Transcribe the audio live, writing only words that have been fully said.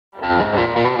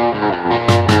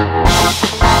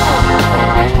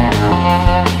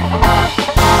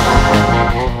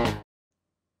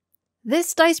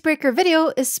This Dicebreaker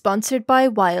video is sponsored by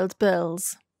Wild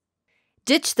Bills.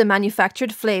 Ditch the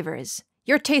manufactured flavors.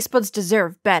 Your taste buds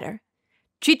deserve better.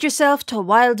 Treat yourself to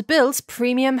Wild Bill's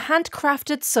premium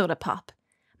handcrafted soda pop.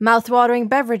 Mouth-watering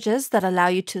beverages that allow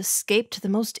you to escape to the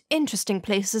most interesting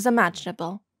places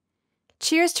imaginable.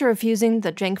 Cheers to refusing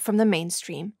the drink from the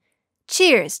mainstream.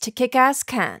 Cheers to kick-ass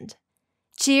canned.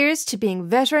 Cheers to being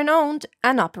veteran-owned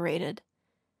and operated.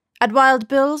 At Wild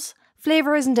Bills,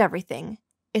 flavor isn't everything.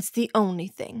 It's the only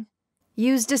thing.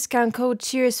 Use discount code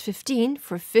CHEERS15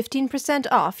 for 15%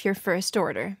 off your first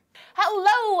order.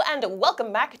 Hello and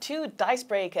welcome back to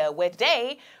Dicebreaker, where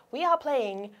today we are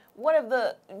playing one of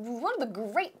the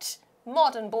great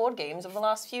modern board games of the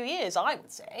last few years, I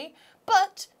would say.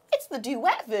 But it's the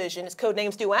duet version. It's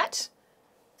Codenames Duet.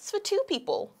 It's for two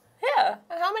people. Yeah.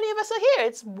 And how many of us are here?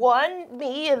 It's one,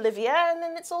 me, Olivia, and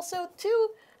then it's also two,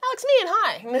 Alex, me, and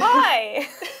hi. Hi.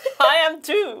 I am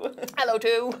two. Hello,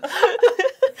 two.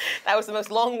 That was the most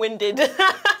long-winded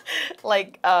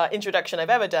introduction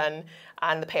I've ever done,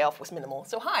 and the payoff was minimal.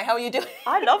 So hi, how are you doing?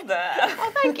 I love that.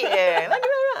 Oh, thank you. Thank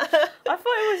you very much. I thought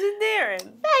it was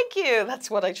endearing. Thank you.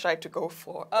 That's what I tried to go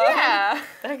for. Yeah.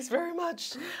 Thanks very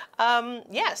much.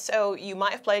 Yeah, so you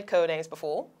might have played Codenames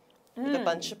before with a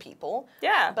bunch of people.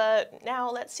 Yeah. But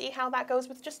now let's see how that goes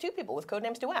with just two people with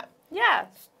Codenames Duet. Yeah.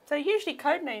 So usually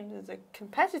Codenames is a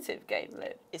competitive game,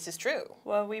 Liv. This is true.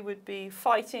 Where we would be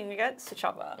fighting against each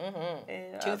other.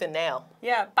 In, tooth and nail.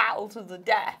 Yeah, battle to the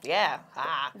death. Yeah.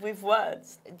 With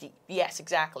words. Yes,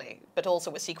 exactly. But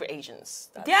also with secret agents.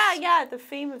 Yeah. The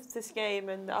theme of this game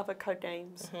and the other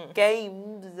Codenames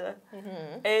games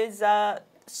is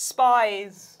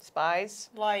spies. Spies.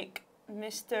 Like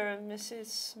Mr. and Mrs.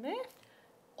 Smith.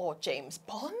 Or James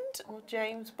Bond. Or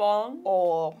James Bond.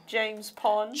 Or James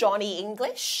Pond. Johnny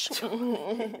English.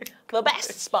 The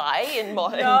best spy in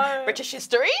modern British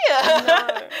history.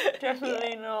 No,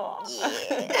 definitely not.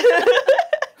 Yeah.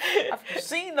 I've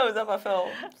seen those other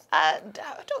films. I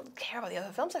don't care about the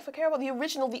other films. I care about the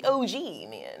original, the OG,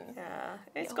 man. Yeah,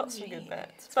 it's got some good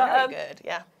bits. It's very good,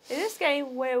 yeah. In this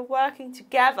game, we're working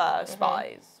together as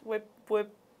spies. We're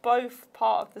both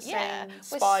part of the same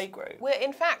spy group. We're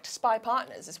in fact spy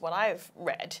partners, is what I've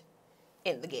read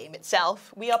in the game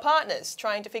itself. We are partners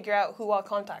trying to figure out who our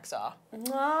contacts are.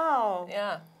 Wow.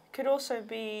 Yeah. Could also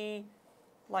be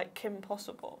like Kim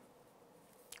Possible.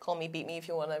 Call me, beat me if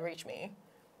you want to reach me.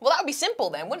 Well, that would be simple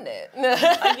then, wouldn't it?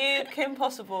 Are you Kim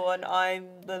Possible and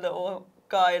I'm the little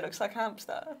guy who looks like a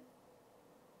hamster?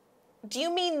 Do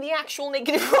you mean the actual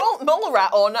naked mole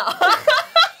rat or not?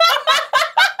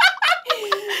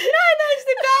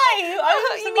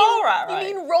 You mole rat, right?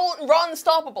 You mean Ron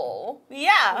Stoppable?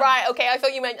 Yeah. Right, okay, I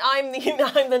thought you meant I'm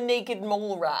the naked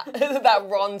mole rat that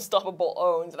Ron Stoppable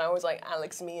owns, and I was like,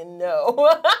 Alex, me, and no.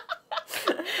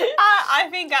 I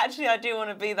think actually I do want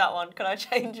to be that one. Can I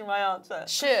change my answer?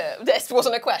 Sure. This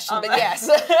wasn't a question, but yes.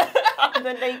 I'm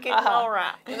the naked mole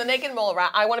rat. You're the naked mole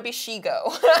rat. I want to be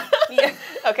Shigo. Yeah.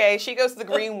 Okay, Shigo's the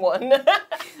green one.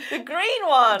 The green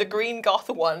one? The green goth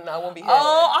one. I won't be her.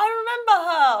 Oh, I remember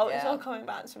her. Yeah. It's all coming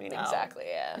back to me now. Exactly,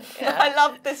 yeah. I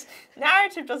love this.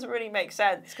 Narrative doesn't really make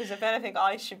sense, because if anything,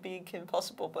 I should be Kim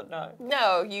Possible, but no.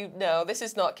 No, this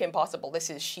is not Kim Possible. This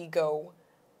is Shigo.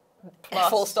 Plus.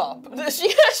 Full stop.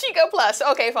 Shigo plus.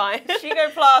 Okay, fine.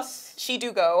 Shigo plus. She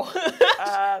do go.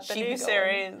 The new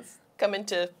series. Coming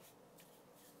to...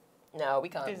 No, we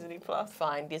can't. Disney Plus.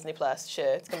 Fine, Disney Plus.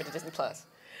 Sure, it's coming to Disney Plus.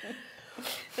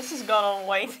 This has gone on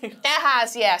way too long. It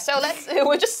has, yeah. So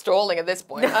we're just stalling at this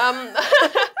point.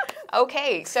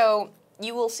 Okay, so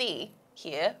you will see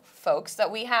here, folks, that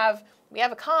we have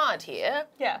a card here.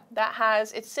 Yeah. That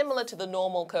has, it's similar to the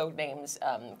normal Codenames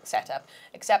setup,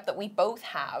 except that we both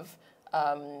have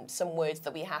some words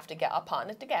that we have to get our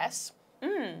partner to guess.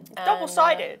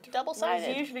 Double-sided.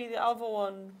 Double-sided. Usually the other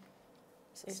one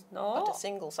is not. But a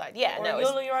single side. Yeah, or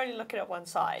no. You're only looking at one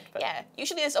side. But yeah,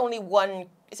 usually there's only one,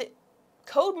 is it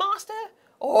Code Master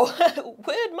or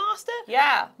Word Master?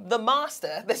 Yeah. The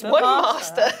Master. There's one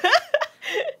master.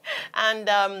 And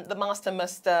the master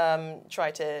must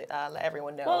try to let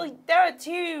everyone know. Well, there are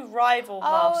two rival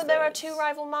masters. Oh, there are two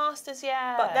rival masters,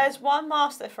 yeah. But there's one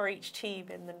master for each team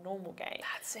in the normal game.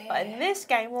 That's it. But in this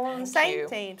game, we're on the same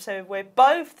team, so we're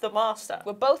both the master.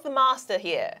 We're both the master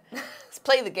here. Let's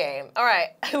play the game. All right,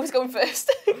 who's going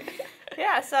first?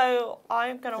 Yeah, so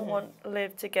I'm going to want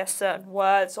Liv to guess certain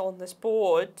words on this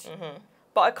board,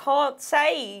 but I can't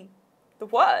say the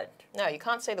word. No, you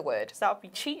can't say the word. Because that would be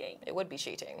cheating. It would be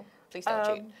cheating. Please don't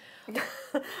cheat.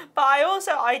 But I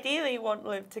also ideally want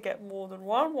Liv to get more than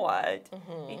one word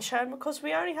each turn because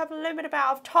we only have a limited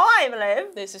amount of time,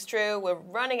 Liv. This is true. We're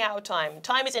running out of time.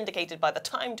 Time is indicated by the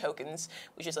time tokens,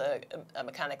 which is a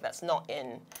mechanic that's not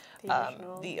in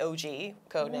the OG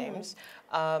Codenames.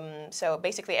 So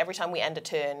basically, every time we end a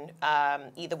turn,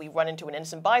 either we run into an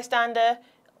innocent bystander,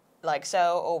 like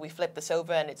so, or we flip this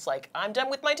over and it's like, I'm done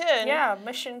with my turn. Yeah,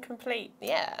 mission complete.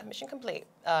 Yeah, mission complete,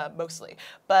 mostly.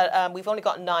 But we've only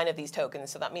got 9 of these tokens,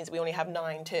 so that means we only have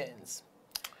 9 turns.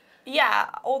 Yeah,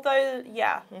 although,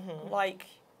 yeah, like,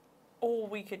 or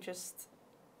we could just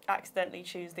accidentally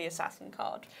choose the assassin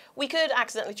card. We could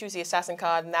accidentally choose the assassin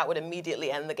card and that would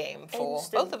immediately end the game for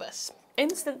both of us.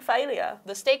 Instant failure.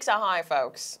 The stakes are high,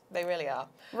 folks. They really are.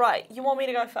 Right, you want me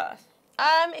to go first?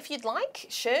 If you'd like,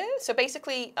 sure. So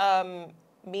basically,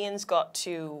 Meehan's got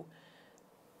to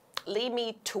lead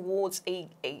me towards a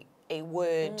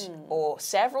word or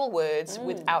several words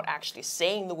without actually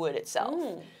saying the word itself.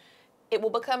 It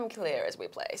will become clear as we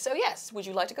play. So yes, would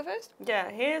you like to go first? Yeah,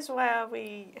 here's where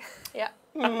we have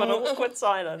an awkward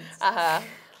silence.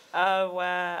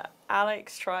 Where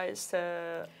Alex tries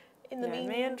to,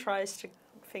 Meehan tries to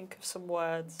think of some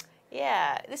words.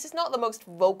 Yeah, this is not the most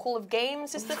vocal of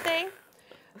games, is the thing.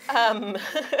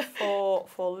 For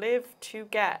Liv to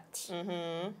get.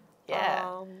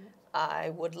 Yeah. I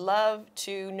would love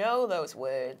to know those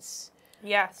words.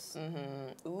 Yes.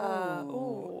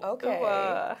 Ooh.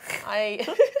 Okay.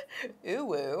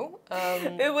 Ooh.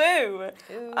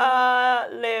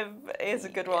 Liv is a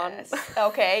good one.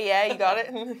 Okay. Yeah, you got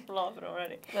it. Laughing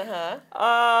already.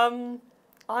 I'm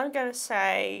gonna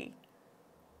say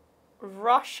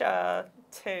Russia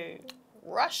 2.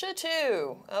 Russia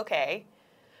 2. Okay.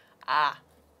 All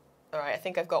right. I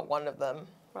think I've got one of them.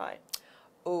 Right.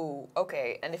 Ooh,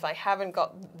 okay. And if I haven't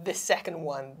got this second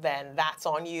one, then that's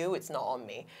on you. It's not on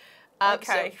me.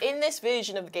 Okay. So in this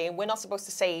version of the game, we're not supposed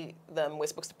to say them. We're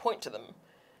supposed to point to them.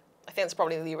 I think that's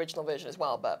probably the original version as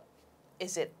well. But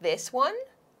is it this one?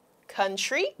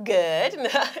 Country? Good.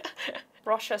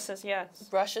 Russia says yes.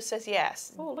 Russia says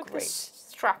yes. Oh, look at Great. this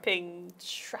strapping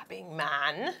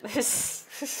man.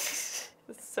 This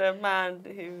a man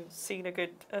who's seen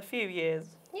a few years.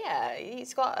 Yeah,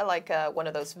 he's got one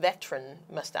of those veteran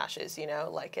mustaches, you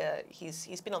know,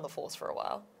 he's been on the force for a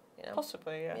while, you know.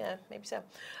 Possibly, yeah. Yeah, maybe so.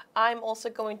 I'm also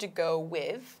going to go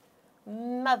with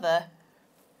mother.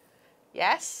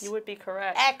 Yes? You would be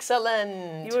correct.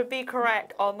 Excellent. You would be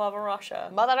correct on Mother Russia.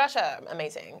 Mother Russia,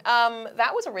 amazing.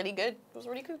 That was a really good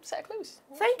set of clues.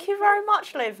 Thank you very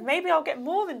much, Liv. Maybe I'll get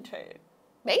more than 2.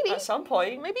 Maybe. At some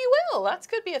point. Maybe you will. That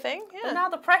could be a thing. Yeah. But now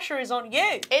the pressure is on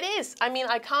you. It is. I mean,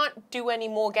 I can't do any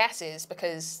more guesses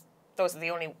because those are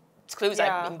the only clues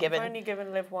I've been given. I've only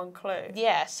given Liv 1 clue.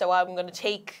 Yeah, so I'm going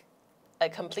to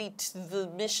complete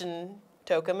the mission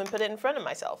token and put it in front of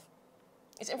myself.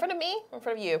 Is it in front of me or in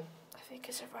front of you? I think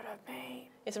it's in front of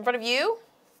me. It's in front of you?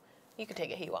 You can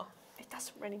take it, here you are. It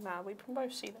doesn't really matter. We can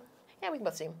both see them. Yeah, we can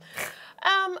both see them.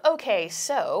 Okay,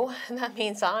 so that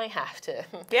means I have to.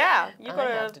 Yeah, I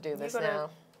have to do this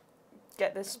now.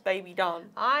 Get this baby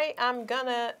done. I am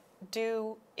gonna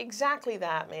do exactly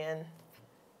that, man.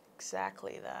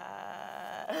 Exactly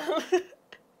that.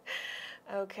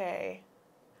 Okay.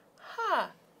 Huh.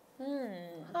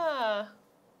 Huh.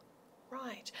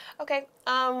 Right. Okay.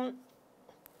 Let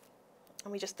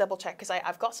me just double check because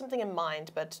I've got something in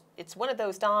mind, but it's one of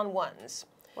those darn ones.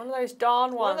 One of those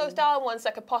darn ones. One of those darn ones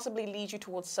that could possibly lead you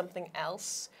towards something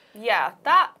else. Yeah,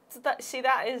 that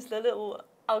is the little.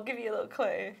 I'll give you a little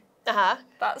clue.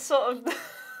 That's sort of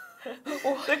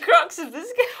the crux of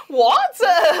this game. What?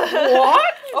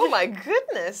 What? Oh my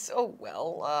goodness. Oh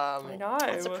well. I know.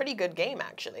 It's a pretty good game,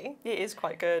 actually. It is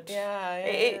quite good. Yeah.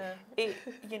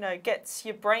 It gets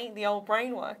your brain, the old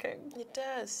brain working. It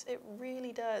does. It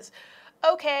really does.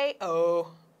 Okay.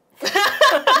 Oh.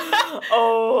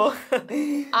 Oh,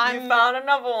 you found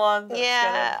another one.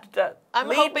 That's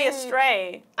lead me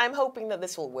astray. I'm hoping that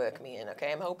this will work, Meehan.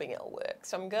 Okay, I'm hoping it'll work.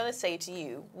 So I'm gonna say to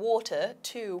you, water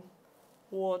 2.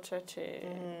 Water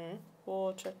 2.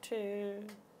 Water 2.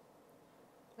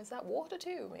 Is that water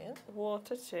 2, Meehan?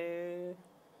 Water 2.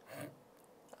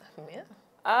 Yeah.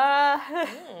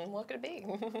 What could it be?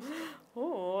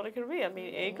 Oh, what it could be? I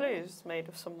mean, igloos made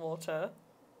of some water.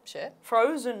 Sure.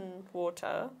 Frozen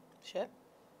water. Sure.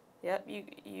 Yep,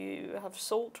 you have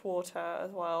salt water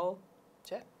as well.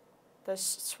 Sure. The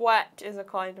sweat is a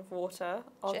kind of water,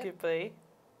 arguably.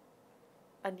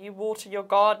 And you water your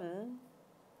garden.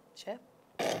 Sure.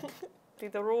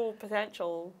 They're all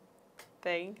potential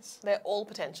things. They're all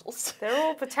potentials. They're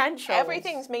all potentials.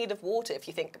 Everything's made of water if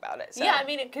you think about it. So yeah, I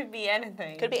mean, it could be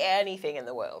anything. Could be anything in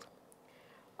the world.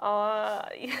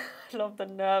 I love the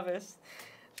nervous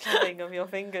tapping of your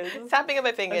fingers. Tapping of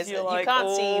my fingers. You like, can't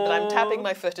see, but I'm tapping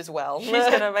my foot as well. She's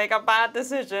going to make a bad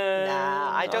decision.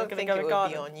 Nah, I don't think it would be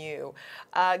on you.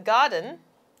 Garden.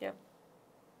 Yep.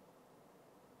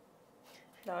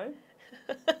 No.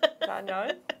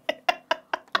 No.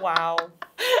 Wow.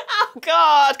 Oh,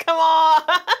 God, come on.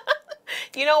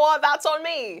 You know what? That's on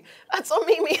me. That's on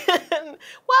me, Meehan. Well,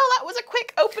 that was a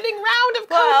quick opening round of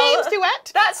Codenames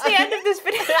Duet. That's the end of this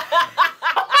video.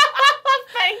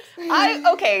 Thanks.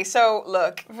 Okay, so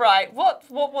look. Right, what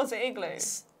was it, igloo?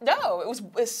 No, it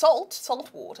was salt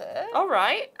water. All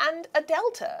right. And a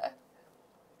delta.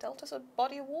 Delta's a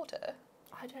body of water.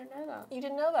 I don't know that. You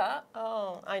didn't know that?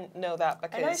 Oh, I know that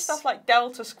because... I know stuff like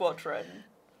Delta Squadron.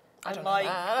 I don't like,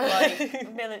 know.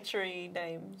 like military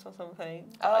names or something.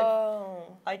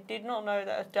 Oh. I did not know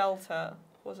that a delta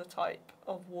was a type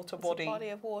of water body. It's a body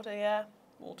of water, yeah.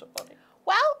 Water body.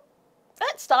 Well,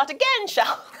 let's start again,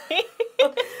 shall we?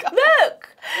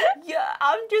 Look! Yeah,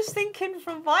 I'm just thinking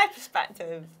from my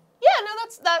perspective. Yeah, no,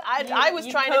 that's that. I was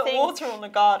trying to think. Water on the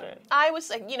garden. I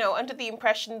was, under the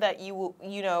impression that you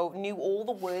knew all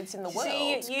the words in the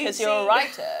world because you're a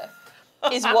writer.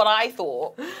 Is what I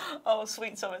thought. Oh,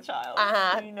 sweet summer child.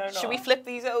 You know not. Should we flip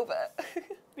these over?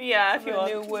 Yeah, if you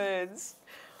want. New words.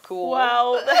 Cool.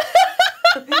 Well,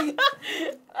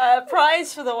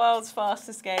 prize for the world's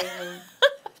fastest game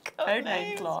of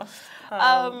Codenames lost.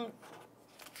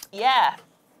 Yeah.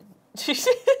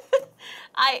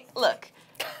 Look.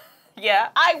 Yeah.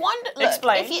 I wonder. Look,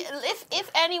 explain.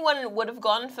 If anyone would have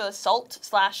gone for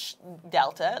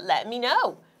salt/delta, let me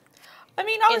know. I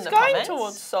mean, I was going comments.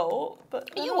 towards salt, but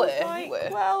You were.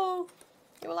 Well,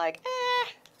 you were like,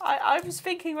 I was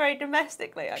thinking very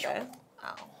domestically, I guess.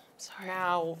 Oh, sorry.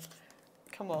 Now,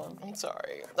 come on. I'm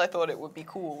sorry. I thought it would be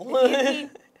cool.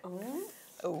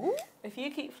 Ooh. If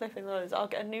you keep flipping those, I'll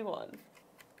get a new one.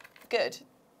 Good.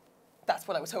 That's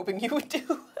what I was hoping you would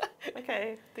do.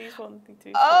 Okay, these ones need to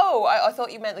be flipped. Oh, I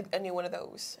thought you meant like a new one of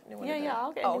those. Yeah,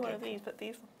 I'll get a new one of these, but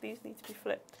these need to be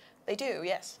flipped. They do,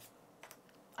 yes.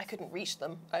 I couldn't reach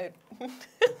them. I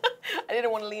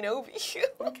didn't want to lean over you.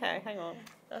 Okay, hang on.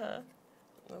 Oh.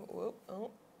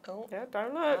 Yeah,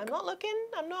 don't look. I'm not looking.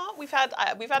 I'm not. We've had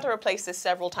to replace this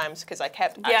several times because I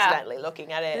kept accidentally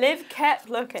looking at it. Liv kept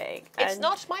looking. It's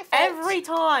not my fault. Every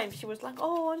time she was like,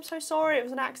 "Oh, I'm so sorry. It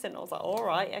was an accident." I was like, "All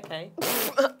right, okay."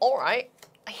 All right.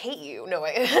 I hate you. No,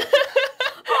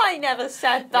 I never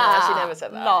said that. No, she never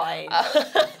said that. Lies.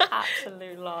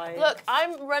 Absolute lies. Look,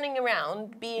 I'm running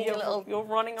around You're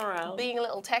running around. being a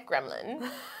little tech gremlin.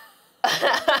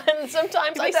 And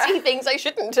sometimes I see things I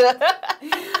shouldn't. Yeah,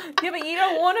 but you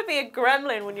don't want to be a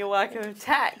gremlin when you're working with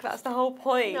tech. That's the whole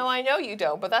point. No, I know you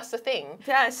don't, but that's the thing.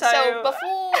 Yeah, so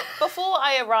before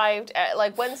I arrived at,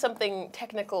 like, when something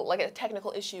technical, like a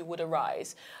technical issue would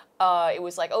arise, it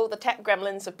was like, oh, the tech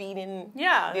gremlins have been in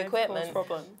the equipment.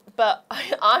 Problem. But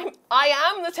I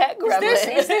am the tech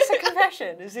gremlin. Is this a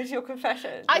confession? Is this your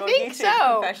confession? I think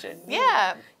so. Confession.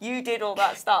 Yeah. You did all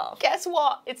that stuff. Guess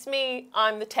what? It's me.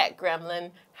 I'm the tech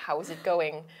gremlin. How is it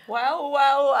going? Well.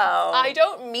 I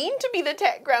don't mean to be the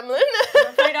tech gremlin. I'm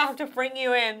afraid I have to bring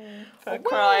you in for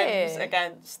crimes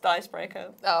against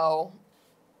Dicebreaker. Oh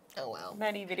well.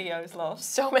 Many videos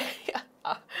lost. So many.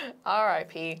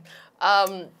 R.I.P.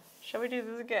 Shall we do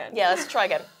this again? Yeah, let's try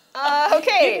again.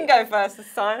 Okay. You can go first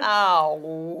this time.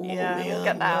 Oh. Yeah, we'll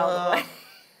get that out of the way.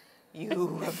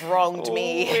 You have wronged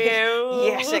me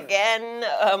yet again.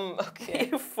 Okay.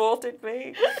 You faulted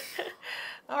me.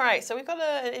 All right, so we've got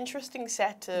an interesting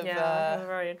set of... Yeah, a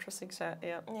very interesting set,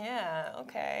 yeah. Yeah,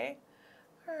 okay.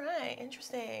 All right,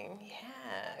 interesting.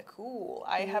 Yeah, cool.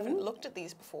 I haven't looked at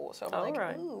these before, so I'm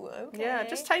like, ooh, okay. Yeah,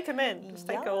 just take them in. Just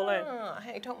take it all in.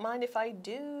 I don't mind if I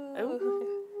do.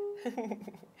 Ooh.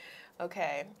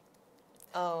 Okay.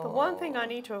 Oh. The one thing I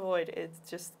need to avoid is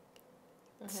just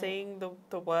seeing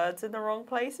the words in the wrong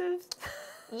places.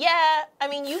 Yeah, I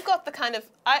mean, you've got the kind of...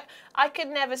 I could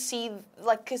never see,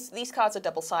 like, because these cards are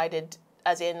double-sided,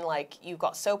 as in, like, you've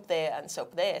got soap there and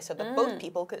soap there, so that both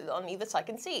people on either side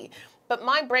can see. But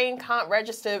my brain can't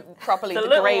register properly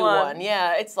the grey one.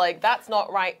 Yeah, it's like, that's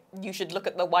not right. You should look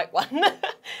at the white one. And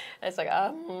it's like,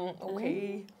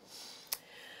 okay.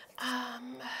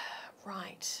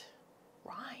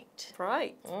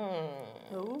 Right.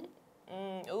 Ooh.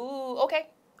 Ooh, okay.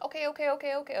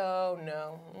 Oh,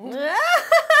 no.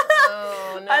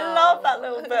 Oh, no. I love that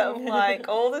little bit of, like,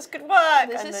 all this could work,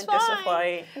 this and is then fine.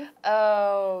 disappoint.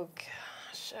 Oh,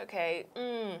 gosh. Okay.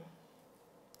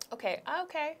 Okay.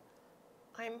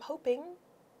 I'm hoping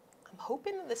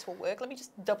that this will work. Let me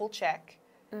just double check.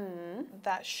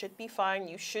 That should be fine.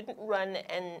 You shouldn't run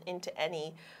into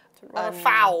any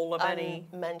foul of any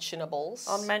unmentionables.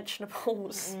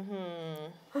 Unmentionables.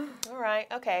 All right.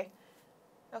 Okay.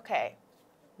 Okay.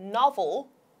 Novel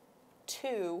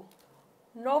 2.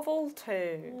 Novel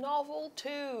 2. Novel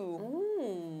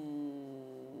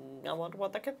 2. I wonder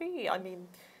what that could be. I mean,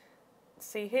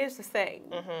 see, here's the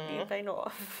thing. You may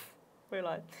not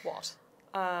realise. What?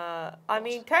 I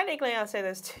mean, technically, I'd say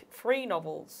there's 3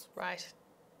 novels. Right.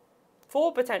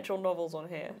 4 potential novels on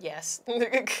here. Yes.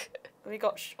 We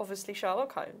got obviously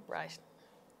Sherlock Holmes. Right.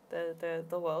 The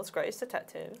world's greatest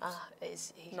detective.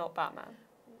 Is he? Not Batman.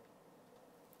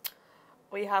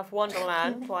 We have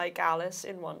Wonderland, like Alice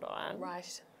in Wonderland.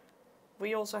 Right.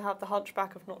 We also have The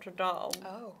Hunchback of Notre Dame.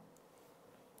 Oh.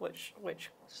 Which Liv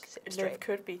Straight.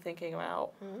 could be thinking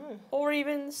about. Or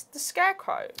even The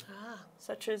Scarecrow.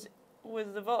 Such as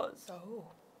Wizard of Oz. Oh.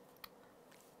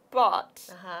 But,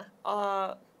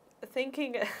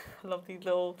 thinking, I love these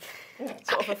little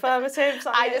sort of affirmatives.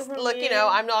 I just, look, you know,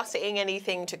 I'm not saying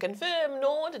anything to confirm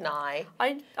nor deny.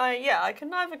 I can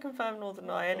neither confirm nor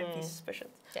deny any of these suspicions.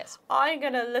 Yes. I'm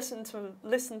gonna listen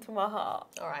to my heart.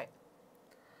 All right.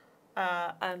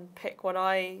 And pick what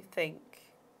I think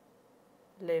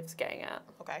Liv's getting at.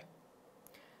 Okay.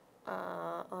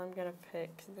 I'm gonna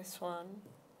pick this one.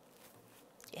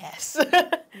 Yes.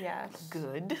 Yes.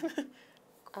 Good.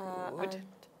 And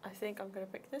I think I'm gonna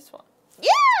pick this one.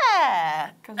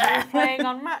 Yeah! Because we were playing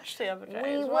on Match the other day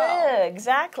We as well. were,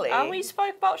 exactly. And we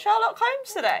spoke about Sherlock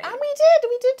Holmes today. And we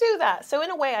did do that. So in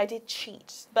a way I did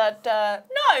cheat, but...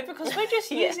 No, because we're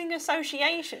just using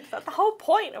associations. That's the whole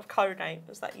point of Codenames,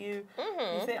 is that you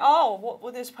think, oh, what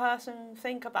would this person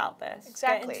think about this?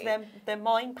 Exactly. Get into their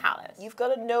mind palace. You've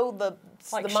got to know the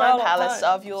Like mind Sherlock palace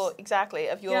of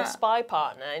Holmes. your spy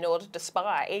partner in order to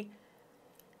spy.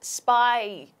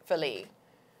 Spyfully.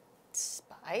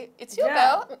 Spy? It's your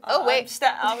go. Oh, wait.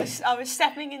 I was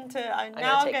stepping into...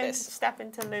 now I'm going to step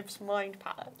into Liv's mind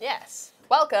palace. Yes.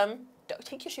 Welcome. Don't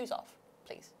take your shoes off,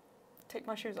 please. Take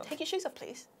my shoes off. Take your shoes off,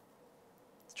 please.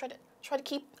 Let's try to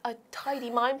keep a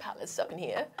tidy mind palace up in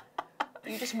here.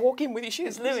 You just walk in with your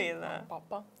shoes. Is Louis in there?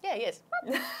 Yeah, he is.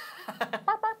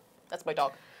 That's my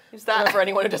dog. Who's that? For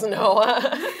anyone who doesn't know.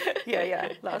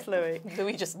 Yeah, that's Louis.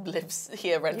 Louis just lives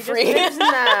here rent He free. just lives in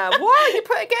there. What? You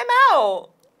get him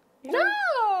out?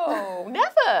 No,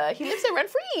 never. He lives there rent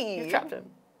free. You've trapped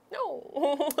him.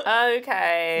 No.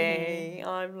 Okay,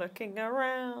 I'm looking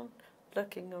around,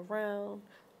 looking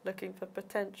for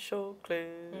potential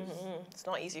clues. It's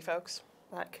not easy, folks.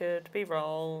 That could be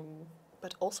wrong.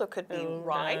 But also could be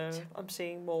right. No, I'm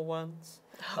seeing more ones.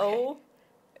 Okay.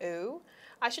 Ooh.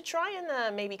 I should try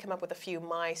and maybe come up with a few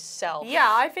myself.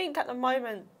 Yeah, I think at the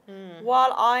moment,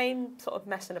 while I'm sort of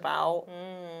messing about,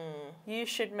 you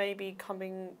should maybe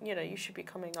you should be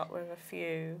coming up with a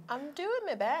few. I'm doing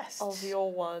my best. Of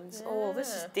your ones. Yeah. Oh, this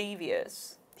is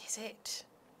devious. Is it?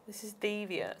 This is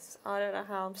devious. I don't know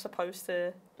how I'm supposed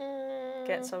to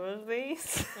get some of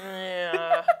these.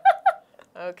 Yeah.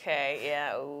 Okay,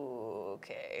 yeah, ooh,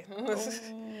 okay.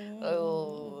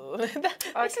 Oh.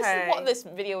 This is what this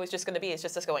video is just going to be. It's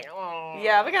just us going, oh.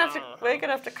 Yeah, we're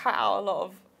gonna have to cut out a lot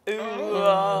of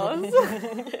oohs.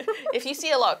 If you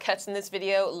see a lot of cuts in this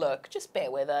video, look, just bear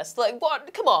with us. Like,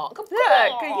 what? Come on. Come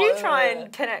Look, on. you try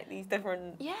and connect these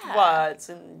different words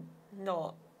and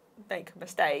not make a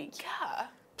mistake. Yeah.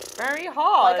 Very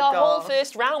hard. Like, our whole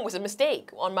first round was a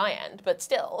mistake on my end, but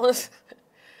still.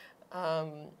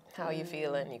 How are you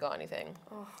feeling? You got anything?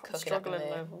 Oh, Cooking I'm struggling, up in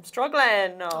there? Liv. I'm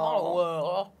struggling.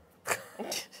 No.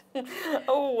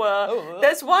 Oh.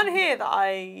 There's one here that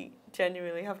I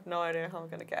genuinely have no idea how I'm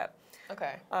going to get.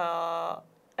 Okay.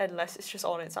 Unless it's just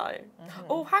on its own.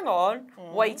 Oh, hang on.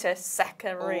 Wait a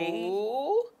second.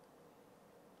 Ooh.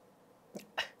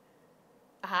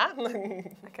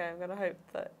 Okay, I'm going to hope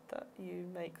that you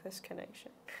make this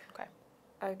connection. Okay.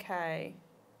 Okay.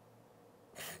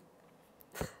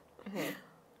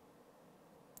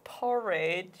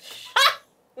 Porridge.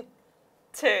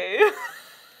 2.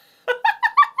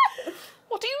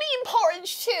 What do you mean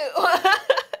porridge 2?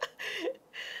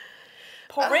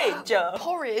 Porridge.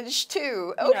 Porridge 2.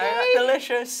 Okay. You know, that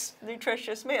delicious,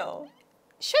 nutritious meal.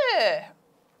 Sure.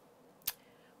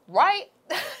 Right.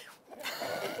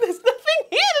 There's nothing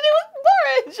here to do with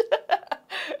porridge.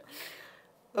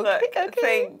 Look,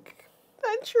 think.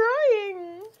 I'm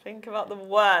trying. Think about the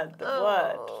word.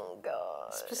 Oh,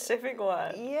 God. Specific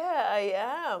word. Yeah, I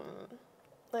am.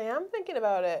 I am thinking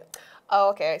about it.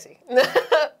 Oh, okay, I see.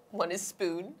 One is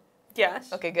spoon.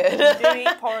 Yes. Okay, good. You do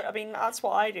eat porridge. I mean, that's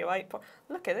what I do.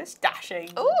 Look at this dashing.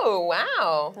 Oh,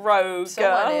 wow. Rogue.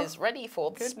 Someone is ready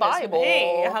for the spy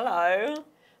ball. Hello.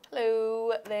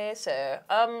 Hello there, sir.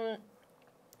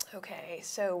 Okay,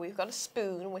 so we've got a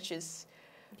spoon, which is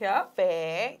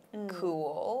fair,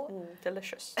 cool.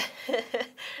 Delicious.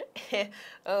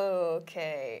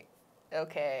 Okay.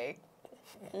 There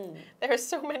are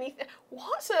so many.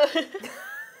 What?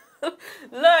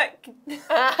 Look.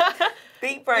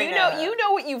 Deep brain. You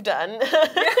know what you've done.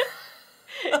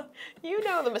 You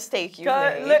know the mistake you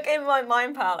made. Look in my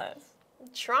mind palace.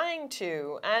 Trying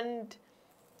to, and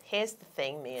here's the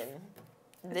thing, Meehan.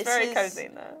 It's very cozy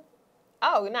in there.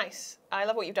 Oh, nice. I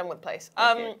love what you've done with the place.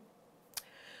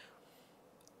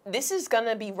 This is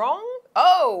gonna be wrong.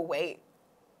 Oh, wait.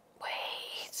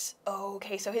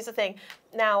 Okay, so here's the thing.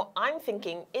 Now, I'm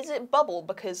thinking, is it bubble?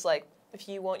 Because, like, if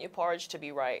you want your porridge to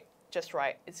be just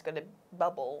right, it's gonna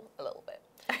bubble a little bit.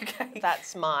 Okay.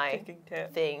 That's my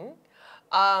thing.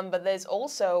 But there's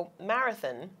also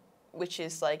marathon, which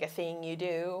is like a thing you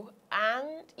do,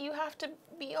 and you have to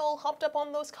be all hopped up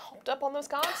on those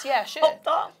carbs. Yeah, sure.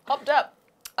 Hopped up.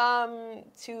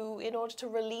 In order to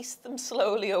release them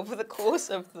slowly over the course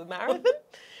of the marathon.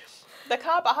 The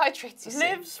carbohydrates, you see.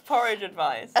 Liv's porridge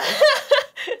advice.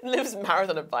 Liv's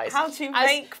marathon advice. How to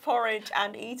make porridge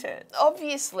and eat it.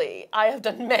 Obviously, I have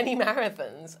done many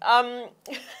marathons.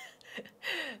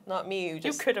 Not me.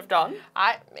 You could have done.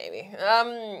 Maybe.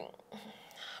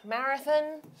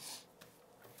 Marathon.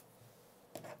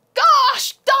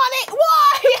 Gosh, darn it!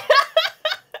 Why?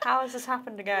 How has this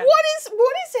happened again? What is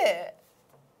it?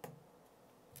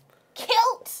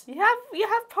 Kilt. You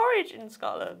have porridge in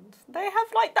Scotland. They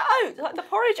have like the oats, like the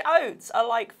porridge oats are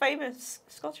like famous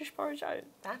Scottish porridge oats.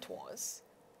 That was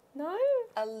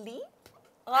a leap,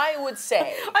 I would say.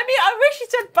 I mean, I wish you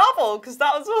said bubble because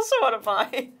that was also one of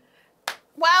mine.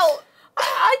 Well,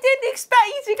 I didn't expect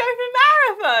you to go for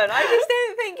marathon. I just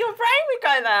didn't think your brain would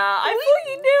go there. I thought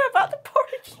you knew about the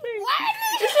porridge thing.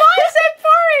 That's why I said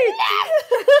porridge.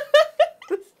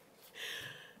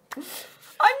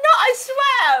 I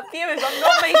swear, viewers, I'm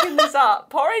not making this up.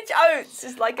 Porridge oats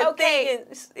is like a thing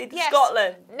in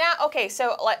Scotland. Now, okay,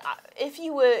 so like,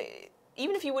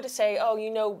 even if you were to say, oh,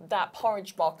 you know that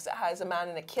porridge box that has a man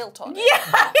in a kilt on it.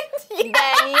 Yeah. Then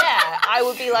yeah, I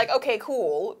would be like, okay,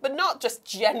 cool, but not just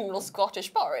general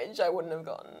Scottish porridge. I wouldn't have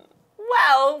gotten.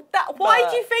 Well, why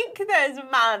do you think there's a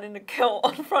man in a kilt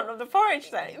on the front of the porridge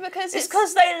thing? Because it's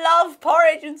because they love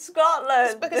porridge in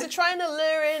Scotland. It's because they're trying to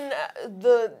lure in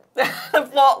the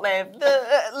what, Liv?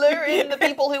 Lure in the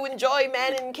people who enjoy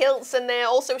men in kilts and they're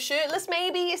also shirtless.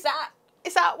 Maybe is that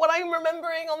what I'm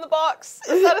remembering on the box?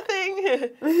 Is that a thing?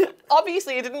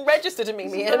 Obviously, it didn't register to me,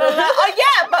 Meehan.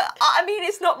 Yeah, but I mean,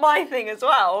 it's not my thing as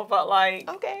well. But like,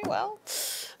 okay, well.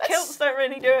 Kilts don't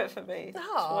really do it for me.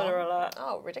 Spoiler alert.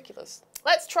 Oh, ridiculous.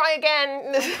 Let's try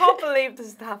again. I can't believe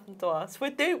this has happened to us.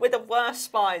 We're the worst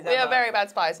spies ever. We are very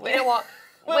bad spies. You know what?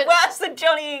 We're worse than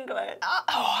Johnny England.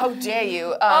 How dare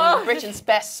you? Britain's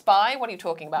best spy? What are you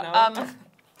talking about? No.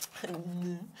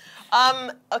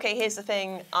 Okay, here's the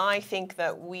thing. I think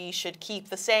that we should keep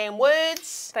the same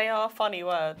words. They are funny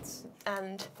words.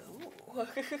 And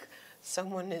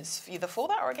someone is either for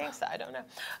that or against that. I don't know.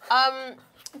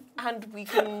 And we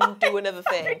can do another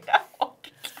thing. Who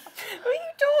are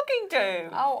you talking to?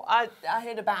 Oh, I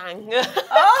heard a bang.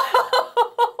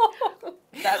 Oh.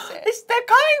 That's it. They're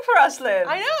coming for us, Liv.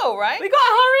 I know, right? We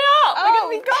gotta hurry up. We're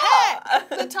gonna be got.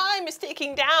 The time is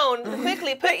ticking down.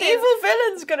 Quickly, the evil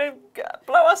villain's gonna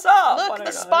blow us up. Look,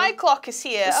 the spy clock is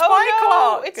here. The spy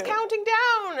clock. It's counting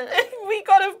down. we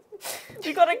gotta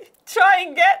try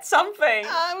and get something.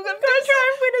 I'm gonna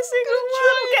try and win a single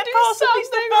one. Get past at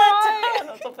least the third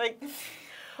or something.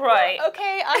 Right.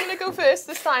 Okay, I'm gonna go first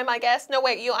this time, I guess. No,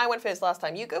 wait, I went first last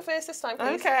time. You go first this time,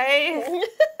 please. Okay.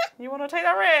 You want to take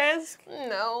that risk?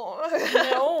 No.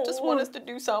 No. Just want us to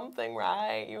do something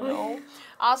right, you know.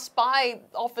 Our spy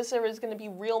officer is gonna be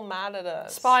real mad at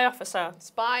us. Spy officer.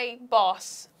 Spy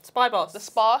boss. Spy boss. The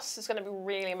sposs is gonna be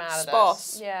really mad at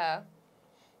us. Yeah.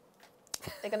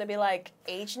 They're gonna be like,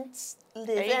 Agents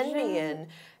Liv and Meehan.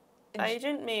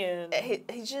 Agent Meehan.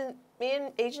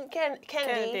 Agent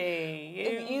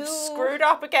Kennedy. You screwed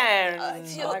up again.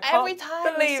 Every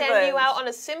time we send you out on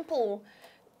a simple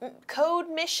code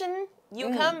mission, you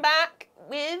come back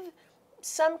with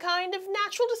some kind of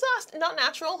natural disaster. Not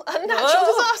natural, a natural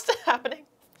disaster happening.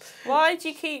 Why do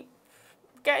you keep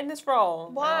getting this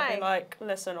wrong? Why? I'll be like,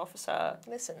 listen, officer.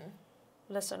 Listen.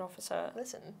 Listen, officer.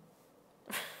 Listen.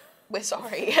 We're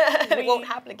sorry. It won't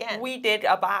happen again. We did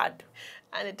a bad.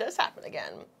 And it does happen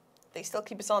again. They still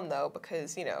keep us on though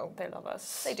because, you know, they love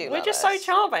us. They do. We're just so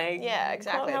charming. Yeah,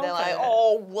 exactly. They're like,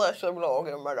 oh, listen, no,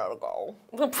 give me another go.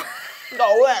 No,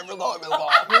 let me go.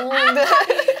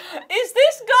 Is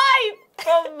this guy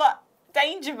from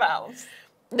Danger Mouse?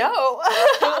 No.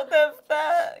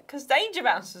 Because Danger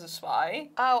Mouse is a spy.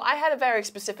 Oh, I had a very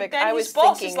specific. Then I his was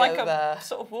boss thinking is like of a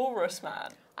sort of walrus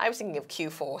man. I was thinking of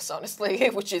Q-Force, honestly,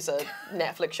 which is a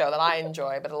Netflix show that I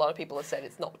enjoy, but a lot of people have said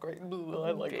it's not great.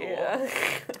 I like it a lot.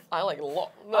 I like it a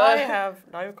lot. I have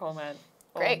no comment.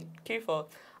 Great. Q4.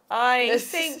 I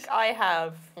think I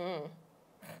have.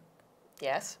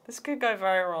 Yes. This could go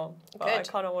very wrong, but I Good.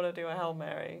 kind of want to do a Hail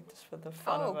Mary just for the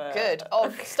fun of it. Oh, good.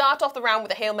 Oh, start off the round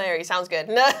with a Hail Mary. Sounds good.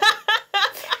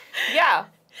 Yeah.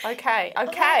 Okay.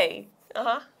 Okay.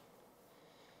 Uh-huh.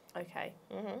 Okay.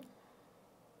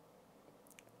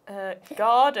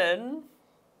 Garden.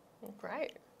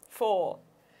 Great. 4.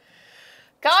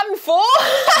 Garden 4?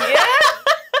 Yeah.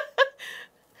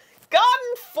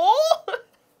 Garden 4?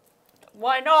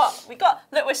 Why not?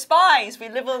 Look, we're spies. We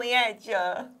live on the edge.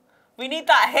 We need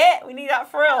that hit. We need that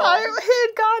thrill. I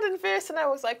heard garden first and I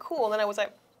was like, cool. And then I was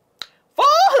like, 4?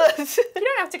 You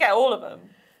don't have to get all of them.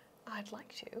 I'd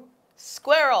like to.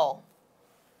 Squirrel.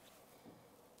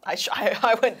 I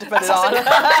went to put it on.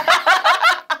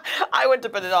 I went to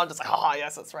put it on just like, oh,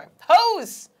 yes, that's right.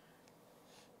 Hose.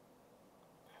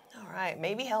 All right,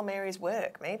 maybe Hail Marys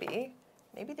work. Maybe.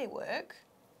 Maybe they work.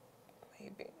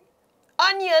 Maybe.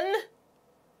 Onion.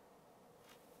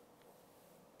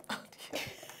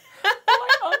 Why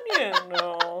onion?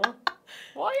 No.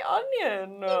 Why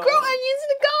onion? No. You grow onions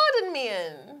in a garden,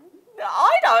 Meehan.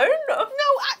 I don't. No,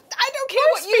 I don't care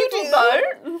Most what you people do.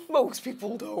 don't. Most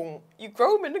people don't. You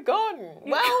grow them in the garden.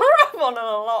 You grow them on an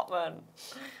allotment.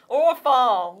 Or a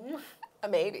farm.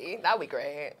 Maybe. That would be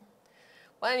great.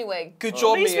 Well, anyway, good Well,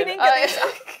 job, at least we Meehan. didn't get this.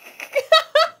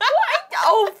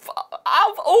 Oh,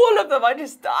 out of all of them,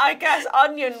 I guess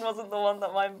onion wasn't the one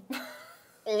that my...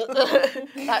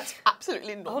 That's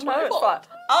absolutely not my No, it's fault.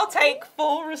 fine. I'll take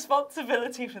full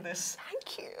responsibility for this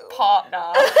Thank you.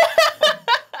 partner.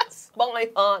 My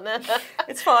partner.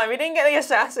 It's fine, we didn't get the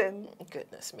assassin.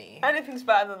 Goodness me. Anything's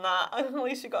better than that. At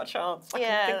least you got a chance. I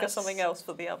can think of something else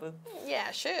for the other.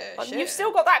 Yeah, sure, sure. You've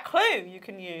still got that clue you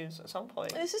can use at some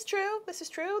point. This is true. This is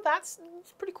true. That's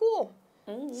pretty cool.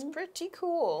 It's pretty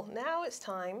cool. Now it's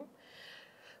time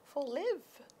for Liv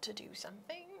to do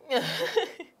something.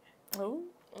 Oh.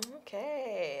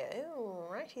 Okay. Oh,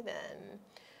 righty then.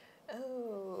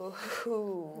 Oh.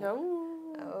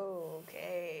 No.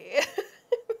 Okay.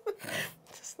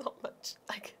 There's not much.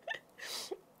 Like.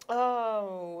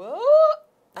 Oh.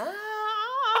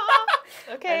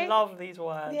 Okay. I love these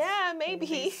words. Yeah, maybe.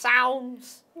 These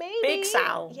sounds. Maybe. Big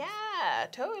sound. Yeah,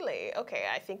 totally. Okay,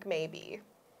 I think maybe.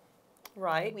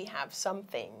 Right. We have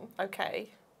something. Okay.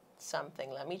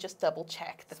 Something. Let me just double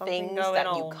check the Something things going that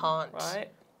on, you can't. Right.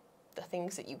 The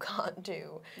things that you can't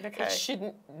do. Okay. It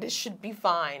shouldn't. This should be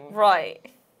fine. Right.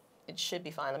 It should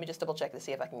be fine. Let me just double check to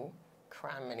see if I can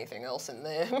cram anything else in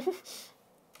there.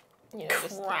 You know,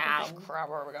 just cram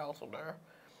whatever else in there.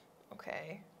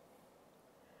 Okay.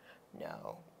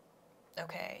 No.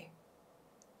 Okay.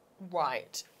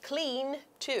 Right. Clean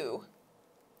 2.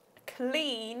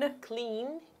 Clean.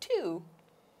 Clean 2.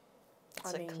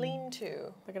 It's I a mean, clean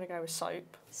 2. We're gonna go with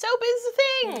soap. Soap is the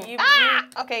thing.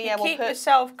 Okay, yeah, you we'll keep put.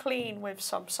 yourself clean with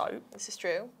some soap. This is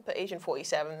true. Put Agent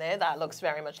 47 there. That looks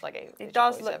very much like Agent 47. It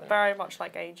does look very much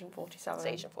like Agent 47. It's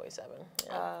Agent 47.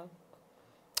 Yeah.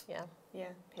 Yeah.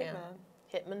 Yeah.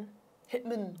 Hitman.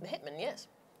 Hitman. The Hitman, yes.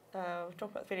 We're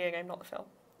talking about the video game, not the film.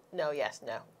 No, yes,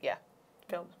 no, yeah.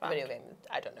 Film's The bad. video game.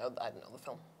 I don't know the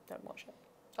film. Don't watch it.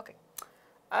 Okay.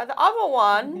 The other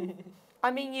one,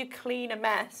 I mean, you clean a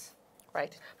mess.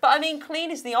 Right. But I mean,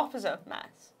 clean is the opposite of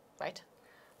mess. Right.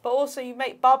 But also, you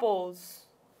make bubbles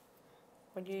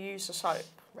when you use the soap.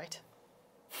 Right.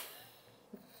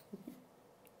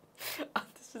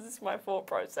 This is my thought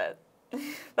process.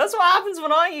 That's what happens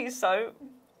when I use soap.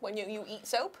 When you eat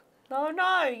soap?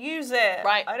 No, use it.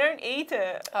 Right. I don't eat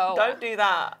it. Oh. Don't do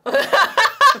that.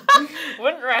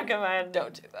 Wouldn't recommend.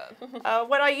 Don't do that.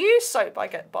 When I use soap, I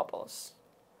get bubbles.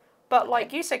 But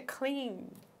like you said,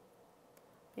 clean.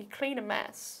 You clean a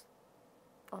mess.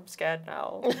 I'm scared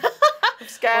now. I'm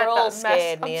scared. We're all that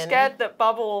scared, mess. Meehan. I'm scared that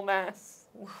bubble will mess.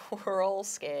 We're all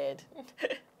scared.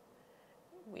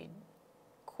 We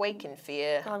quake in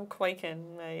fear. I'm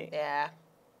quaking, mate. Yeah.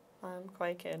 I'm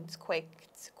quaking. It's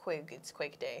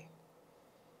quake day.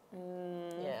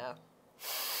 Yeah.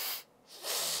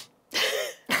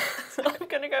 I'm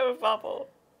gonna go with bubble.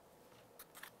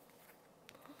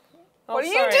 What Oh, are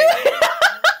sorry. you doing?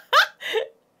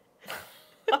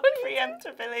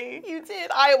 Preemptively. You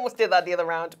did. I almost did that the other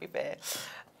round, to be fair.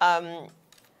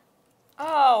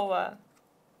 Oh.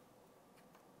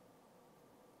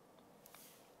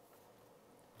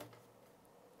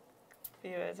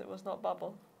 Viewers, it was not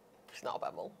bubble. It's not a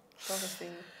bubble. Obviously,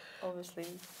 obviously.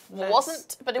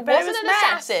 Wasn't, but it But it wasn't was an mess.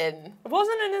 assassin. It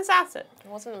wasn't an assassin. It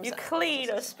wasn't an You assassin. clean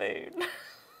a spoon.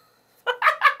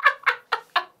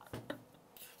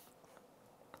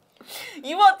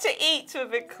 You want to eat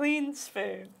with a clean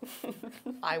spoon.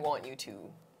 I want you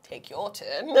to take your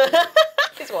turn.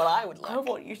 Is what I would like. I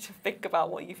want you to think about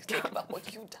what you've Think done. about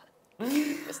what you've done.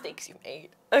 Mistakes you made.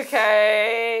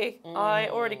 Okay. I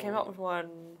already came up with one.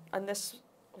 And this,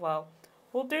 well,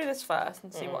 we'll do this first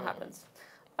and see what happens.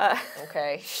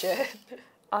 Okay, sure.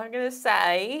 I'm going to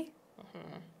say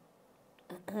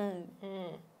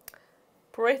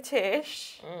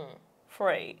British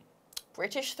free.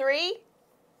 British 3?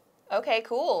 Okay,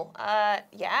 cool.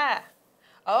 Yeah.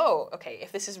 Oh, okay.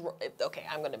 If this is okay,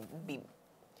 I'm gonna be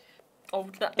Oh,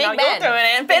 Big now Ben. you're doing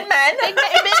it. Bin Ben. Big Ben.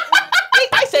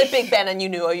 I said Big Ben, and you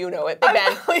know it. Big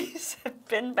Ben. You said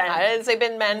Bin Ben. I didn't say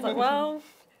Bin Ben. Well,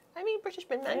 I mean British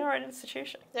Bin they Men. are an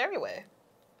institution. They're everywhere.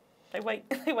 They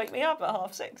wake me up at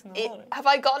 6:30 in the morning. Have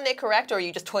I gotten it correct, or are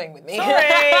you just toying with me?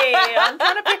 Sorry, I'm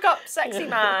trying to pick up sexy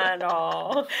man.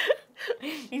 Oh,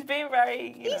 he's being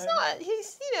very. He's not.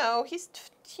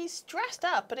 He's dressed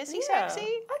up, but is he sexy?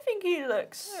 I think he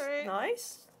looks Alright.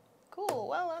 nice. Cool.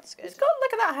 Well, that's good. He's got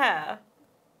look at that hair.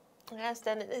 Yes,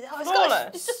 then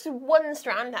Flawless. it's just one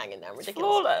strand hanging down. Ridiculous.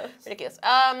 Flawless. Ridiculous.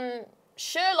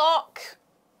 Sherlock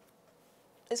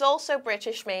is also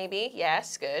British, maybe.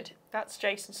 Yes, good. That's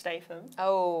Jason Statham.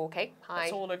 Oh, okay. Hi.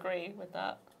 Let's all agree with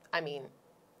that. I mean,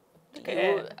 Look at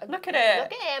it. Look at it.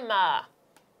 Look at him.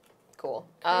 Cool.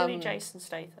 Clearly Jason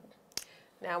Statham.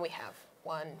 Now we have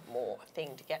one more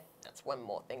thing to get. That's one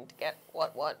more thing to get.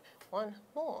 What? One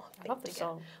more thing I love to this get.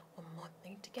 song. One more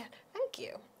thing to get. Thank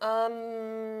you.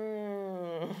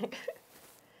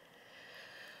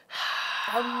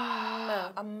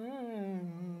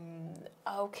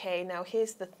 Okay, now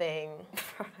here's the thing.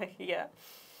 Yeah.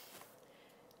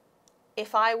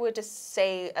 If I were to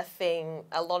say a thing,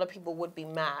 a lot of people would be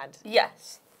mad.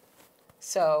 Yes.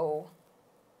 So,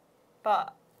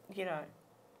 But, you know.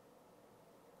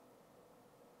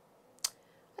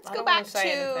 let's I go don't back wanna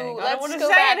say anything. I don't let's wanna go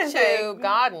say back to anything.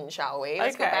 garden, shall we?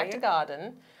 Let's go back Okay. to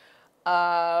garden.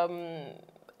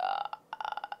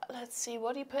 Let's see,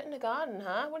 what do you put in the garden,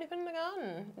 huh? What do you put in the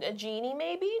garden? A genie,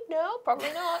 maybe? No,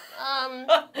 probably not.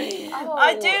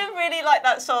 I do really like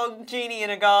that song, Genie in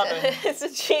a Garden. It's a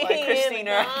genie in a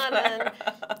Christina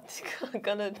garden.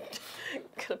 gonna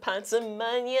plant some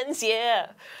onions,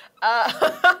 yeah.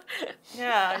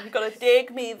 Yeah, you gotta dig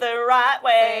me the right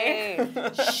way.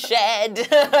 Shed.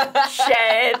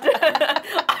 Shed.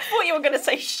 I thought you were gonna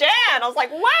say Shan. I was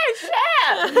like, where's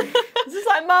Shan? Is this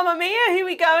like Mamma Mia? Here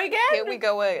we go again? Here we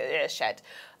go, shed.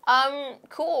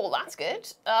 Cool, that's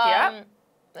good. Yeah.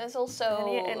 There's also...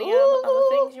 Any other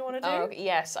things you want to do? Oh,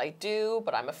 yes, I do,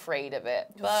 but I'm afraid of it.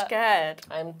 You're scared.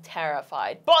 I'm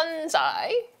terrified.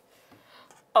 Bonsai.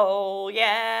 Oh,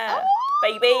 yeah. Oh,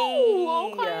 Baby.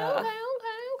 Okay.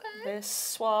 This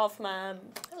suave man.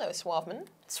 Hello, Suaveman.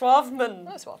 Suaveman.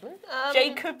 Hello, Suaveman.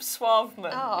 Jacob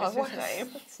Suaveman is what his name.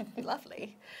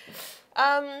 Lovely.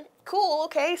 Cool,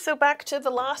 okay, so back to the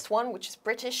last one, which is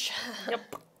British.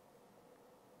 Yep.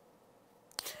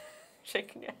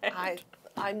 Shaking your head.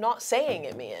 I'm not saying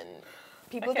it, Meehan.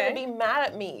 People are Okay. going to be mad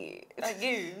at me. At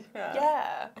you.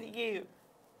 Yeah. At you.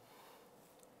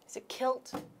 Is it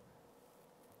kilt?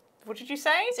 What did you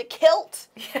say? Is it kilt?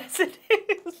 Yes, it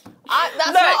is. That's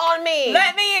Look, not on me.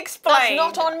 Let me explain.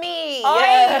 That's not on me.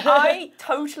 I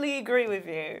totally agree with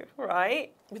you,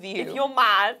 right? With you. If you're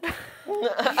mad,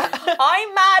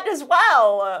 I'm mad as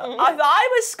well. If I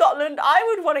was Scotland, I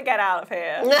would want to get out of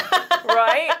here,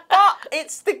 right? But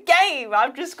it's the game.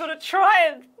 I'm just gonna try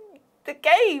and the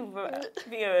game,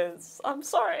 viewers. I'm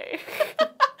sorry.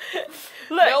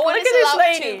 Look at this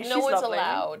lady. No one's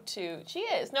allowed to. She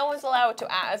is. No one's allowed to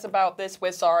ask about this.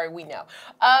 We're sorry. We know.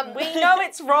 We know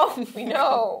it's wrong. We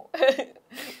know.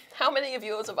 How many of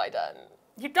yours have I done?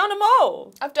 You've done them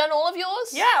all. I've done all of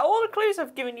yours? Yeah, all the clues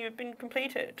I've given you have been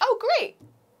completed. Oh, great.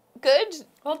 Good.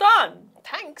 Well done.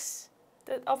 Thanks.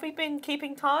 Have we been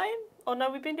keeping time? Oh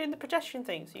no, we've been doing the projection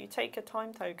thing, so you take a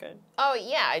time token. Oh,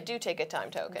 yeah, I do take a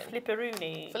time token.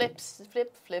 Flipperoonie.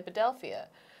 Flipadelphia.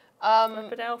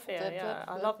 Philadelphia, yeah.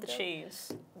 I love the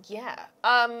cheese. Yeah.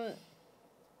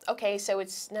 Okay, so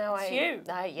it's now It's you.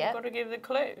 Yeah. You've got to give the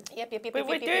clue. Yep.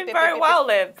 We're doing very well,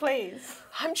 Liv, please.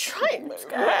 I'm trying.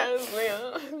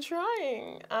 I'm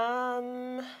trying.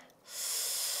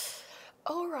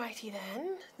 Alrighty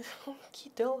then.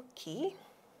 Okie dokie.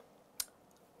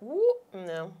 Ooh,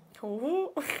 no.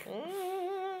 Ooh.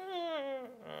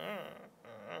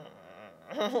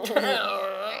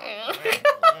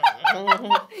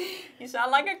 You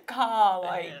sound like a car,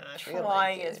 like Yeah, I feel trying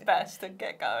like its it. best to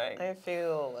get going. I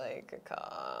feel like a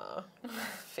car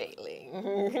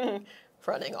failing,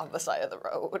 running on the side of the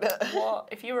road. What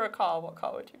if you were a car? What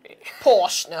car would you be?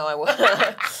 Porsche. No, I would.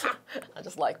 I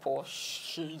just like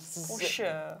Porsches.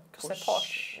 Porsche, because they're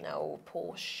posh. No,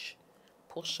 Porsche.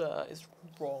 Porsche is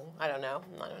wrong. I don't know.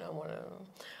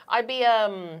 I'd be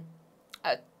a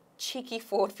cheeky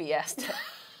Ford Fiesta.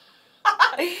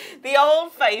 The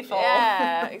old faithful.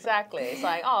 Yeah, exactly. It's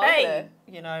like, oh, look at Hey, it.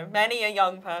 you know, many a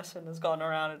young person has gone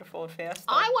around in a Ford Fiesta.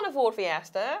 I want a Ford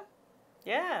Fiesta.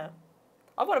 Yeah.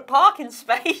 I want a parking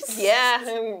space. Yeah.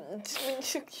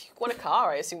 Want a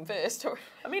car, I assume, first.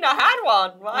 I mean, I had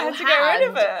one, but I had to get rid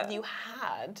of it. You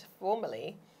had,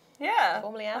 formerly. Yeah.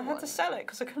 Formerly I had had one. to sell it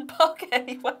because I couldn't park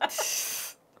anywhere.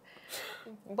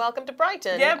 Welcome to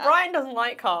Brighton. Yeah, Brian doesn't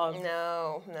like cars.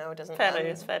 No, it doesn't. Fair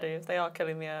dues. They are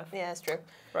killing the earth. Yeah, it's true.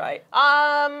 Right.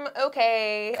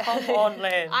 Okay. Come on,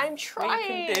 Liv. I'm trying. We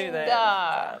can do this.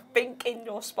 Think in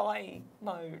your spy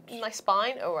mode. My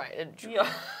spine? Oh, right. Yeah.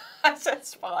 I said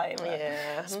spy. But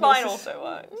Yeah. spine also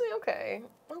works. Okay.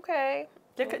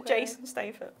 Look at Jason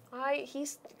Statham.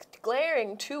 He's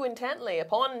glaring too intently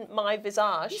upon my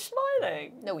visage. He's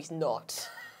smiling. No, he's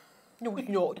not. No, he's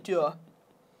not. Yeah.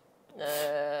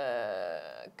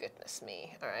 Goodness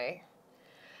me. All right.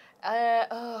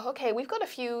 Okay, we've got a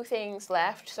few things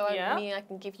left, so Yeah. I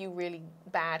can give you really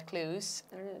bad clues.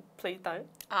 Please don't.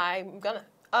 I'm gonna.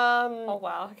 Oh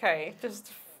wow. Okay.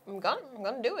 Just I'm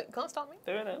gonna do it. Can't stop me.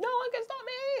 doing it. No one can stop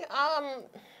me.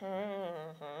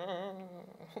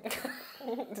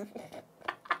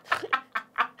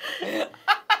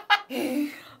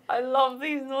 I love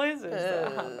these noises that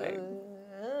are happening.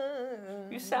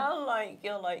 You sound like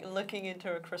you're like looking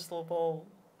into a crystal ball.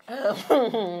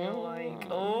 You're like,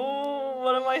 oh,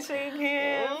 what am I seeing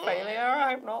here? Failure?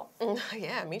 I hope not.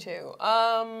 Yeah, me too.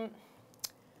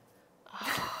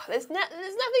 There's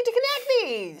nothing to connect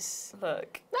these.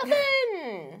 Look.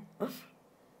 Nothing.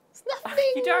 It's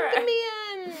nothing. You don't.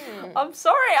 Meehan. I'm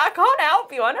sorry, I can't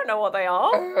help you. I don't know what they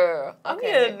are.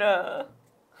 Okay. No.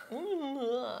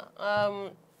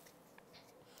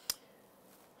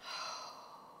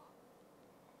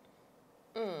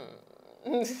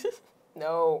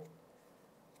 No.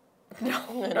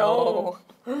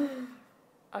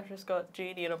 I've just got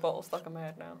genie in a bottle stuck in my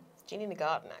head now. Genie in the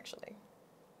garden, actually.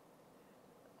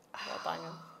 Well,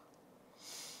 banging.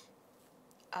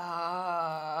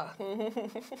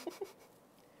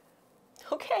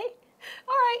 Okay.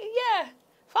 All right. Yeah.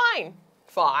 Fine.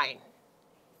 Fine,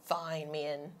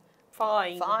 Meehan.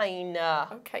 Fine. Fine.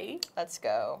 Okay. Let's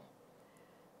go.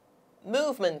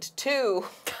 Movement 2.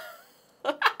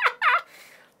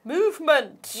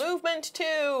 Movement. Movement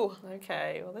 2.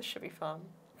 Okay, well this should be fun.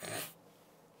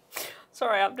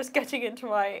 Sorry, I'm just getting into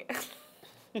my...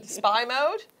 Spy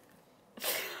mode?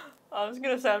 I was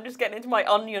going to say I'm just getting into my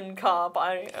onion car,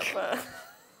 but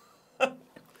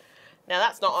Now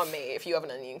that's not on me if you have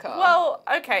an onion car. Well,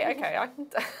 okay, I can...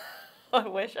 I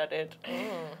wish I did.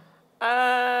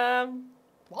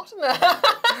 What?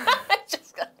 I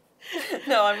just got...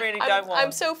 No, I really don't want.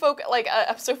 I'm so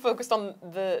I'm so focused on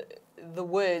the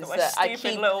words My that I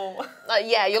stupid keep. little...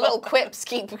 Yeah, your little quips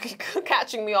keep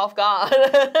catching me off guard.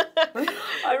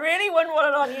 I really wouldn't want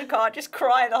it on your car. Just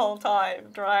cry the whole time,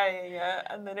 drying it,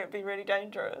 and then it'd be really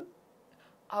dangerous.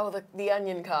 Oh, the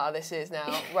onion car. This is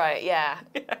now right. Yeah,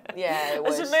 yeah. It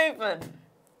was. It's a movement.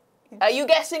 Are you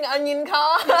guessing onion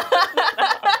car?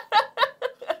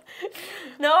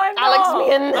 No, I'm Alex not.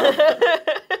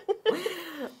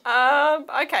 Meehan.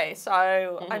 Okay, so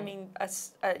I mean,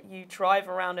 you drive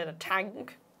around in a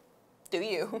tank. Do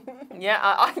you? Yeah,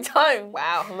 I don't.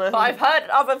 Wow. But I've heard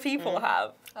other people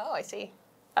have. Oh, I see.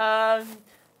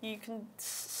 You can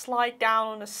slide down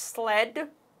on a sled.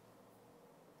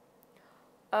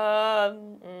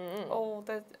 You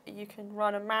can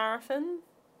run a marathon.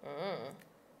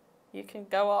 You can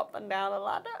go up and down a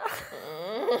ladder.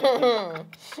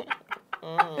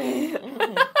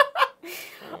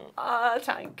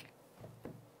 Tank.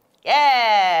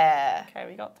 Yeah. Okay,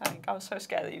 we got tank. I was so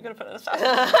scared that you were going to put it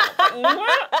in a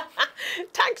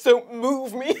Tanks don't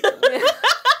move me. Idiot.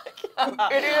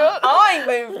 I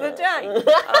moved the tank.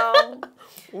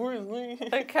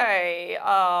 Okay.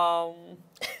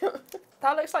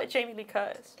 That looks like Jamie Lee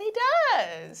Curtis. He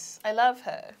does. I love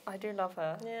her. I do love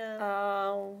her.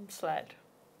 Yeah. Sled.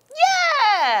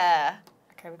 Yeah.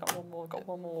 Okay, we got one more. Got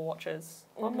one more watches.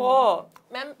 One more.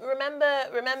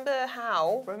 Remember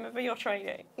how? Remember your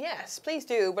training. Yes, please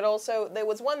do. But also, there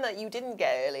was one that you didn't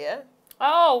get earlier.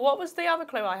 Oh, what was the other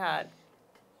clue I had?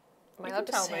 Am I You allowed can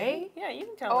to tell say? me. Yeah, you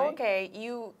can tell Oh, me. okay.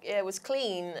 It was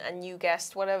clean, and you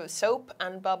guessed whatever. Soap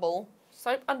and bubble.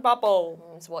 Soap and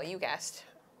bubble. Is what you guessed.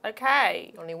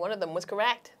 Okay. Only one of them was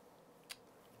correct.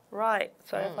 Right.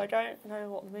 So if I don't know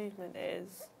what movement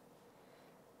is,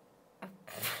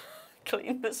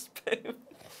 clean the spoon.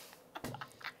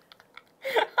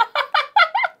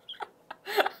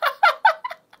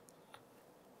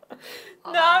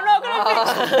 No, I'm not going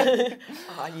to fix it.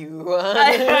 Are you?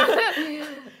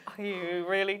 Are you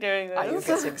really doing this? Are you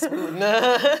fixing spoon?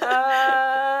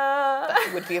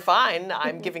 Would be fine.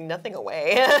 I'm giving nothing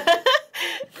away.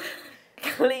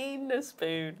 Clean the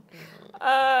spoon.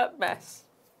 Mess.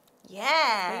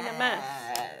 Yeah. Clean a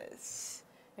mess.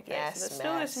 Okay, Yes, so there's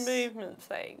still this mess. movement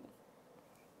thing.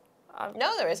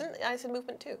 No, there isn't. I said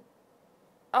movement too.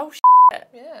 Oh, shit.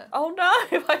 Yeah. Oh, no.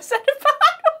 I said a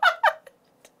bad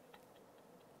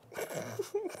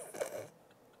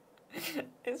word.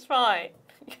 It's fine.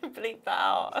 You can bleep that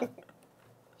out.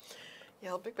 Yeah,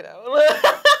 I'll pick it out.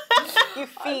 You I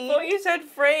feed. thought you said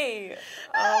free.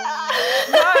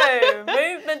 No,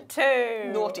 movement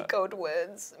 2. Naughty code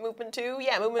words. Movement 2?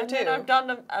 Yeah, movement 2. And then I've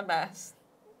done a mess.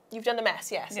 You've done a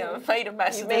mess, yes. Yeah, I've made a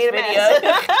mess You've of made this a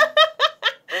video. mess.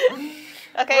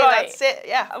 Okay, Right. that's it.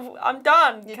 Yeah. I'm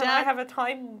done. You're Can I done? have a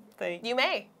time thing? You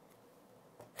may.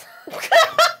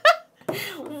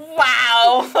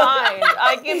 Wow. Fine.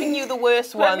 I'm giving you the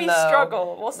worst one, Let me though.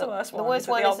 struggle. What's the worst one? The worst Is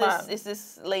it one the is old man?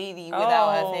 this lady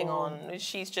without her thing Oh. on.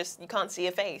 She's just, you can't see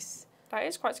her face. That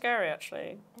is quite scary,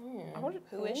 actually.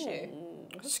 Who is she?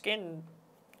 Skin.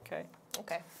 Okay.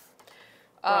 Okay.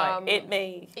 Right. It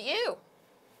me. You.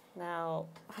 Now.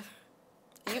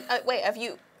 You wait,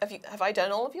 have I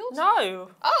done all of yours? No.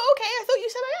 Oh, okay. I thought you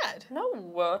said I had.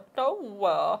 No.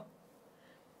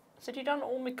 So you done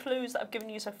all my clues that I've given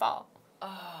you so far?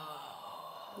 Oh.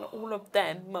 Not all of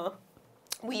them.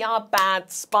 We are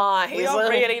bad spies. We are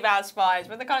really bad spies.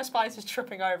 We're the kind of spies who's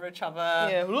tripping over each other,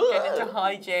 Yeah. getting into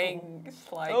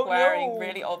hijinks, like Oh, wearing no.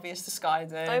 really obvious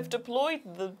disguises. I've deployed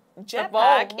the bomb.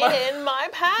 jetpack in my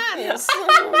pants.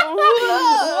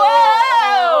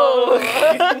 Whoa!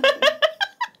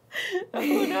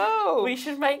 Oh no! We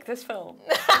should make this film.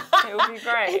 It would be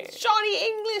great. It's Johnny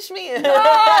English, me.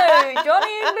 No,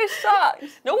 Johnny English sucks.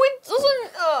 No, it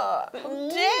doesn't. How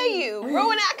dare you,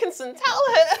 Rowan Atkinson? Tell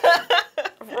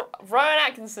her. Rowan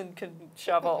Atkinson can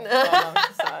shovel.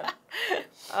 100%.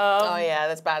 Oh yeah,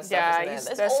 that's bad stuff. Yeah, isn't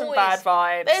there? there's some bad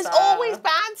vibes. There's always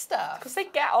bad stuff. Because they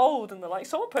get old and they're like,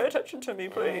 someone pay attention to me,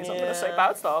 please. I'm going to say Yeah.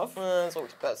 bad stuff. There's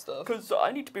always bad stuff. Because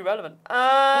I need to be relevant.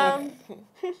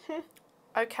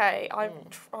 Okay,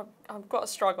 I've got to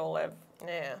struggle, Liv.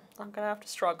 Yeah. I'm going to have to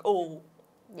struggle.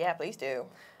 Yeah, please do.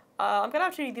 I'm going to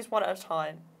have to do these one at a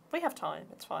time. We have time,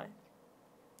 it's fine.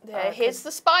 There, here's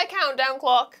the spy countdown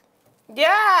clock.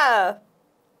 Yeah!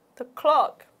 The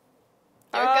clock.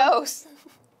 Here it goes.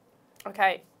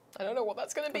 Okay. I don't know what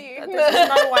that's gonna be. There's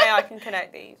no way I can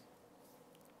connect these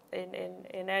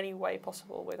in any way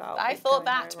possible without. I it thought going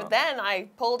that, very but then I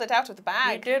pulled it out of the wrong.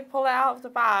 bag. You did pull it out of the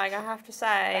bag, I have to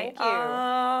say. Thank you.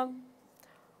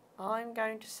 I'm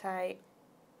going to say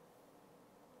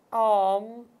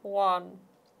one.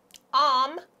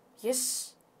 Arm.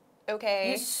 Yes.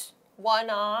 Okay. Yes. One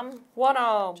arm. One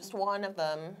arm. Just one of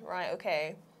them. Right,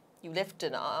 okay. You lift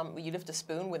an arm. You lift a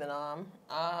spoon with an arm.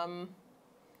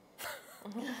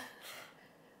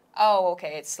 Oh,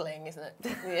 okay, it's sling, isn't it?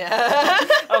 Yeah.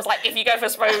 I was like, if you go for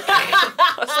spoon,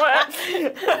 I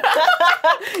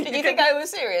swear. Did you think I was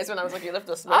serious when I was like, you lift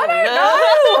a spoon? I don't know.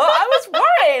 I was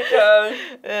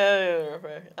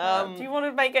worried. Do you want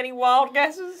to make any wild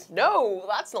guesses? No,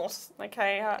 that's not.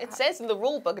 Okay. It says in the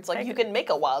rule book, it's like you can make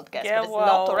a wild guess, Yeah, but it's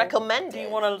well, not recommended. Do you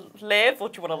want to live or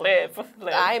do you want to live?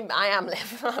 I am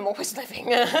live. I'm always living.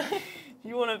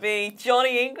 You want to be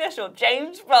Johnny English or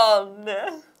James Bond?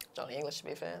 Johnny English, to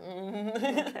be fair.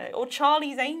 Okay. Or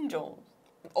Charlie's Angels.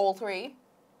 All three.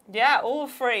 Yeah, all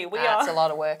three. That's a lot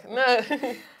of work. No.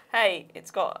 Hey,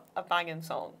 it's got a banging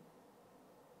song.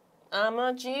 I'm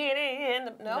a genie in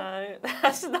the... No. No,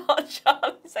 that's not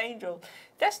Charlie's Angels.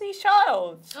 Destiny's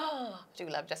Child. I do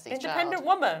love Destiny's Independent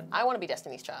Child. Woman. I want to be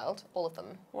Destiny's Child. All of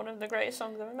them. One of the greatest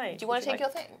songs ever made. Do you want to take your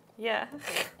thing? Yeah.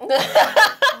 I'm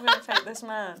going to take this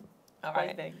man. All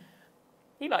right. Thing.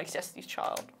 He likes Destiny's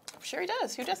Child. I'm sure he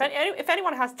does. Who If, doesn't? if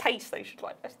anyone has taste, they should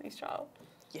like Destiny's Child.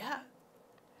 Yeah.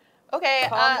 Okay.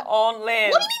 Come on, Liv.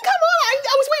 What do you mean, come on?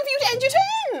 I was waiting for you to end your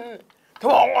turn.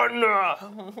 Come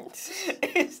on.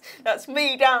 That's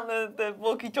me down the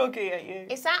walkie-talkie at you.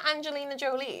 Is that Angelina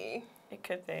Jolie? It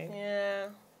could be. Yeah.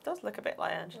 It does look a bit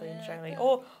like Angelina Yeah. Jolie.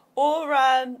 Or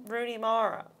Rooney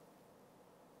Mara.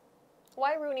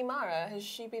 Why Rooney Mara? Has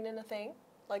she been in a thing?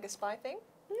 Like a spy thing?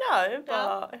 No,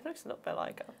 but it looks a little bit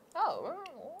like her. Oh.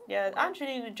 Yeah,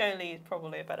 Angelina Jolie is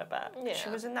probably a better bet. Yeah. She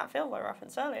was in that film I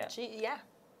referenced earlier. Yeah.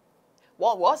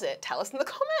 What was it? Tell us in the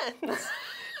comments.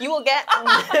 You will get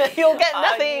you'll get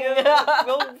nothing.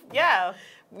 Yeah.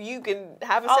 You can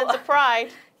have a sense of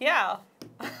pride. Yeah.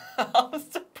 I'm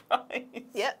surprised.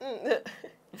 Yeah.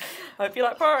 Hope you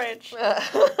like porridge.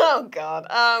 Oh God.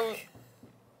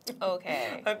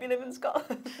 Okay. Hope you live in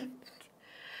Scotland.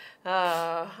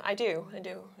 I do.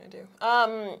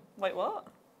 Wait, what?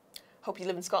 Hope you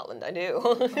live in Scotland. I do.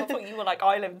 I thought you were like,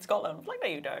 I live in Scotland. I was like, no,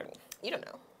 you don't. You don't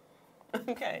know.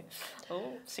 Okay.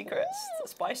 Oh, secrets.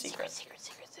 Spy secrets. Secrets.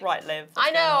 Right, Liv.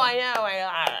 I know.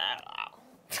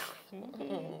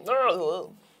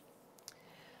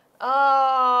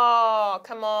 Oh,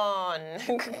 come on.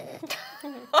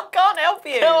 I can't help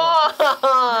you. Come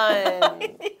on.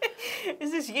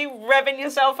 Is this you revving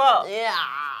yourself up? Yeah.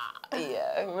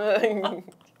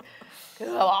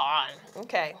 Come on.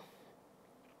 Okay.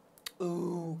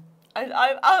 Ooh.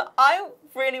 I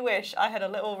really wish I had a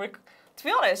little. To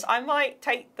be honest, I might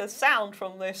take the sound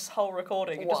from this whole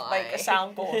recording and just make a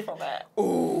soundboard from it.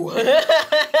 Ooh.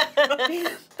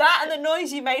 That and the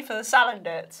noise you made for the salad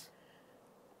bits.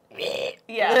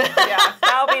 Yeah.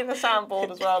 That'll be in the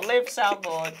soundboard as well. Liv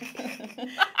soundboard.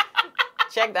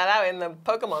 Check that out in the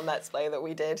Pokemon Let's Play that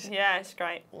we did. Yeah, it's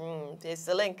great. Here's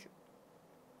the link.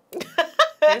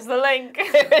 Here's the link.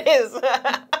 Here it is.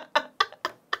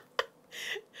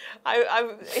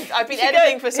 I've been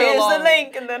editing for so long. Here's the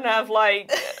link, and then have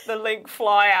like the link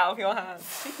fly out of your hand.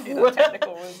 You can do that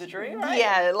technical wizardry, right?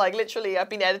 Yeah, like literally, I've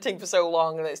been editing for so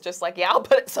long, and it's just like, yeah, I'll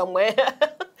put it somewhere.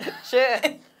 Sure.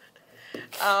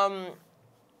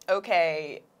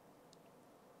 Okay.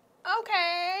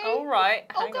 All right.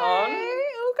 Hang on.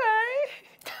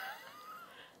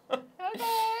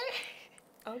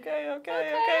 Okay.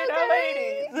 Now,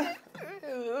 ladies.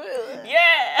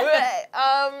 Yeah.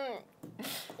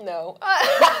 No. I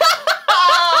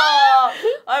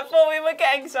thought we were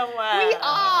getting somewhere. We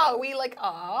are. We like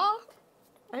are.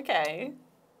 Okay.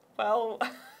 Well.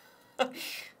 Okay.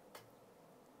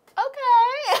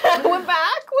 We're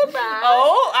back.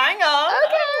 Oh, hang on.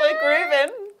 Okay. We're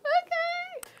grooving.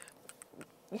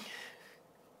 Okay.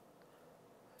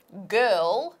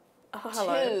 Girl.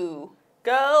 Hello. 2.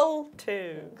 Girl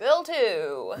 2. Girl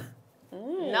 2.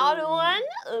 Not 1,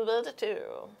 but 2.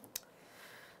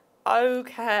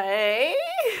 Okay.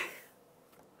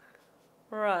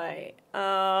 Right.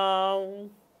 Well,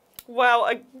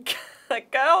 a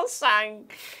girl sang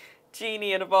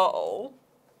Genie in a Bottle.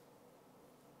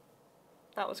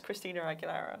 That was Christina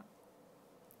Aguilera.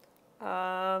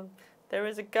 There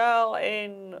is a girl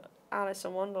in Alice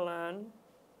in Wonderland.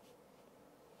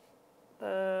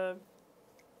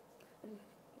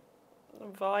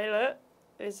 Violet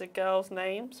is a girl's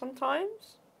name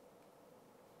sometimes.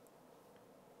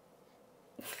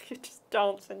 You're just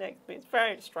dancing next to me. It's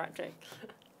very distracting.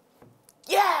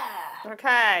 Yeah.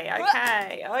 Okay.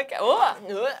 Oh.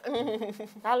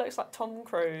 That looks like Tom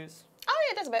Cruise. Oh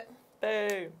yeah, it does a bit.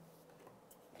 Boo.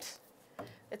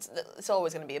 It's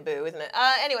always going to be a boo, isn't it?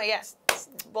 Anyway, yes.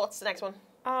 What's the next one?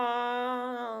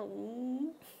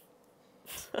 I'm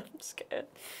scared.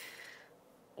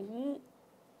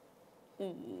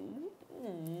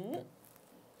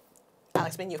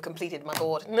 Alex, you've completed my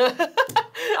board.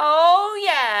 Oh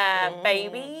yeah,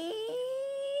 baby.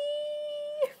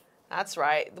 That's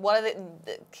right. What are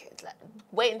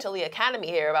wait until the Academy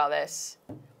hear about this.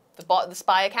 The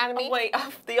Spy Academy. Oh, wait,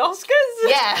 the Oscars?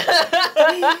 Yeah.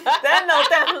 Then they'll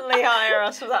definitely hire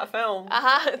us for that film.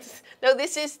 No,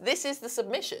 this is the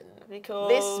submission. Because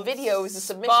this video is the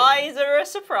submission. Spies are a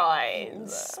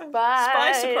surprise.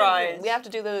 Spy surprise. We have to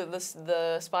do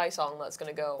the spy song that's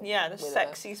gonna go. Yeah, the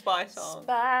sexy spy song.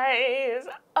 Spies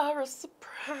are a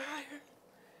surprise.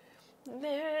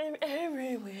 They're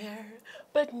everywhere,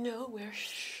 but nowhere.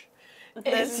 Shh.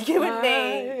 There's you and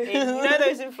me. You know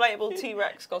those inflatable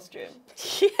T-Rex costumes?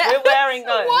 Yeah. We're wearing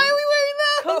those. Why are we wearing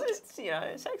those? Because it's,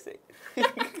 it's sexy.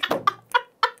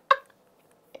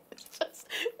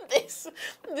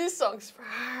 This song's for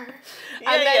her.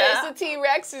 Yeah, and then it's the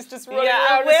T-Rex is just running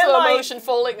around in we're slow like, motion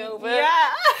falling over.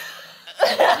 Yeah.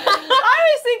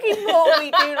 I was thinking more we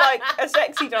do like a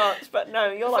sexy dance, but no,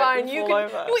 you're like Fine, we'll you fall can,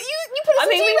 over. You put us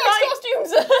in T-Rex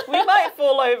costumes. We might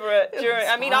fall over it during.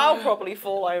 I mean, I'll probably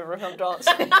fall over if I'm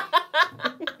dancing.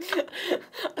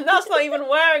 And that's not even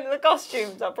wearing the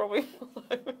costumes. I'll probably fall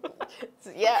over.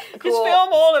 Yeah, cool. Just film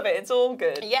all of it. It's all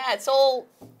good. Yeah, it's all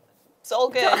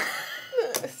good.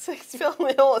 It's film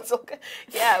it all. It's all good.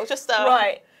 Yeah, it was just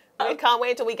right. I can't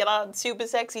wait until we get our super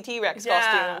sexy T-Rex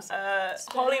costumes.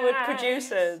 Hollywood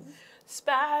producers.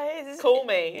 Spies. Call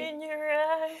me. In your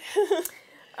eye.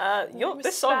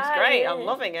 This song's great. I'm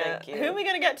loving it. Thank you. Who are we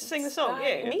going to get to sing the song?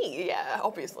 You? Me, yeah,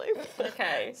 obviously.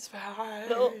 Okay. Spies.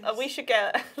 We should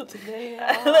get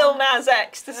Lil Nas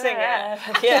X to sing it.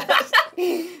 Yeah.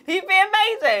 He'd be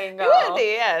amazing. You would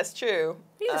be, yeah, it's true.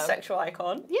 He's a sexual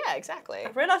icon. Yeah, exactly. I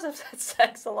realise I've said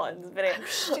sex a lot in this video.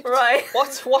 Right.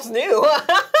 What's new?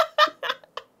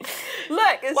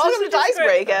 Look, it's Welcome to just a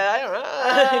Dicebreaker. descriptor.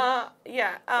 I don't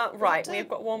know. Right, we've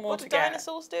got one more what to do get.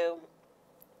 dinosaurs do?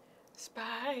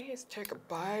 Spies, take a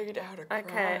bite out of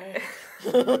Okay.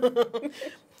 Look,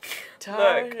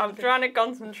 I'm trying to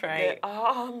concentrate. Their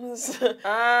arms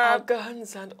are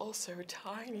guns and also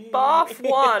tiny. Bath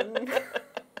 1.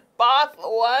 Bath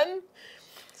 1.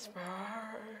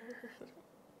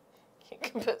 You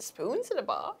can put spoons in a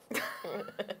bath. Do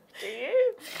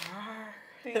you?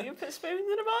 Do you put spoons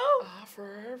in a bath?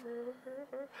 Forever.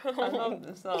 I love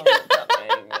the song.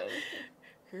 That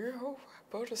You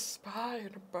put a spy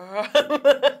in a bath.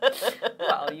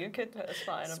 well, you could put a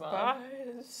spy in a bath.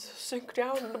 Spies sink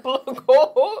down in the plug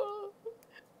hole.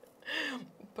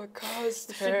 Because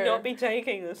You should not be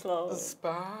taking this long.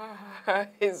 spies are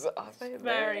they It's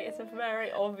a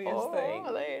very obvious thing.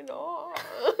 Are they not?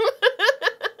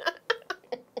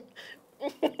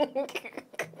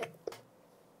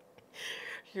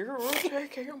 You're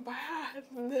taking a bath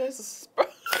and there's a spy.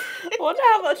 I wonder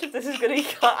how much of this is going to be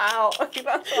cut out.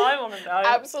 That's what I want to know.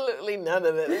 Absolutely none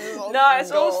of it. This is all No,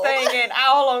 it's all gold. staying in.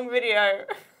 Hour-long video.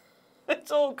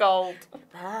 It's all gold.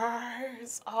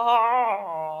 Spies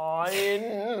are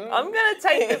in. I'm going to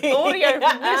take the audio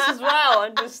from this as well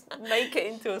and just make it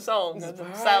into a song and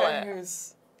then sell it.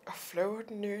 Spies are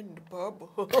floating in the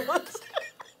bubbles.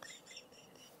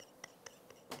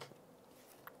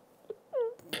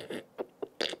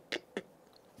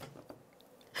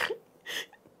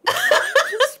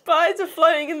 Spies are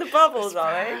floating in the bubbles,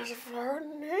 are they? Spies are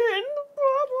floating in the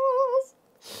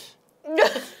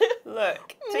bubbles.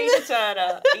 Look, Tina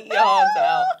Turner, eat your heart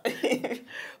out.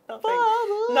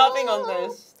 Nothing on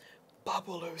this.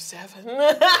 007.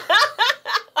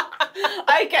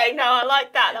 Okay, no, I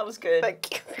like that. That was good.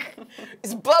 Thank you.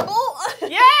 Is Bubble?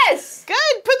 Yes!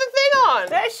 Good, put the thing on.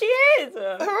 There she is.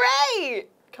 Hooray!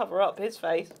 Cover up his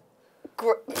face.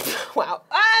 Wow.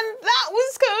 And that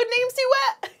was Codenames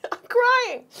Duet. I'm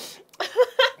crying.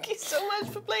 Thank you so much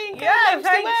for playing Codenames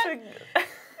Duet.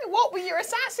 What were your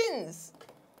assassins?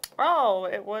 Oh,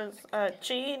 it was a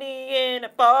genie in a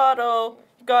bottle.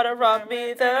 Gotta rub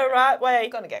me the right way. We're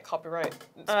gonna get copyright.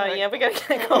 Yeah, we're gonna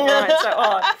get copyright so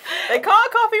hard. They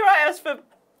can't copyright us for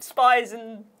spies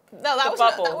and No, that was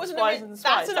bubble. that was Spies and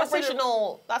spies. that's an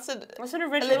original. That's an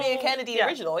original. Olivia Kennedy yeah.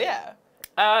 original. Yeah.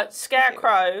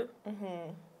 Scarecrow.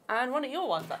 And one of your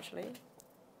ones actually.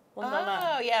 Ones I know.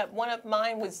 Oh yeah, one of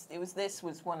mine was this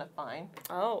was one of mine.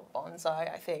 Oh. Bonsai,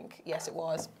 I think. Yes, it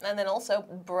was. And then also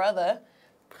Brother.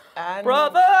 And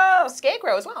Brother!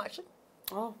 Scarecrow as well, actually.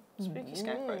 Oh, spooky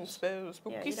scarecrows. Spooky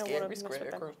Yeah, you don't wanna mess with them.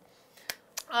 scarecrows.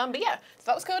 But yeah, so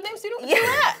that was Codenames Duet.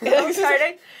 Yeah, that was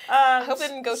exciting. I hope it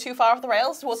didn't go too far off the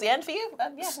rails towards the end for you.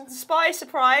 Yeah. Spy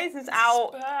Surprise is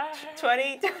out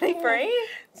 2023.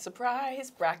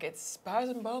 Surprise, brackets, spies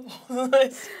and bubbles.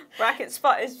 Bracket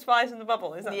Spies in the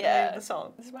Bubble. Is that the name of the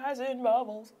song? Spies and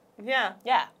bubbles. Yeah.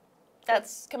 Yeah,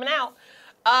 that's coming out.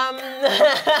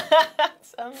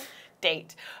 Some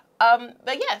date.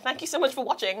 But yeah, thank you so much for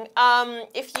watching.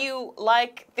 If you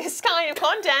like this kind of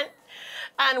content,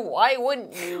 and why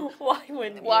wouldn't you? Why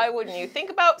wouldn't you? Why wouldn't you? Think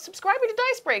about subscribing to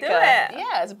Dicebreaker. Do it. Yeah,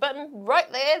 there's a button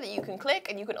right there that you can click,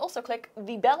 and you can also click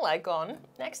the bell icon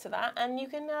next to that, and you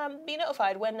can be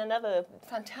notified when another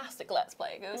fantastic Let's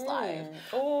Play goes live.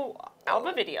 Or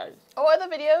other videos. Or other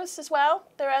videos as well.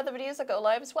 There are other videos that go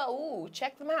live as well. Ooh,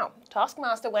 check them out.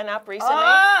 Taskmaster went up recently.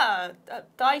 Ah!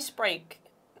 Dicebreak.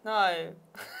 No.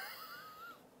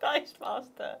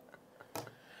 Dicemaster.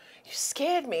 You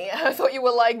scared me. I thought you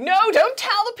were like, no, don't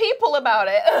tell the people about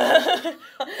it.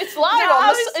 It's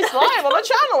live on the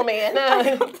channel, man.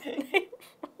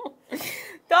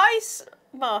 Dice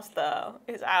Master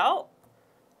is out.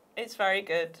 It's very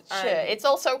good. Sure. It's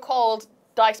also called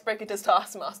Dicebreaker does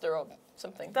Taskmaster or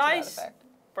something. to that effect.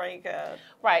 Dicebreaker.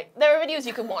 Right. There are videos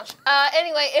you can watch.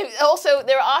 Anyway, also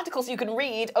there are articles you can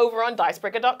read over on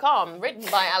Dicebreaker.com, written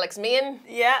by Alex Meehan.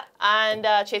 Yeah. And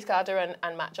Chase Carter and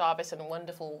Matt Jarvis and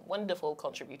wonderful, wonderful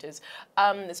contributors.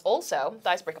 There's also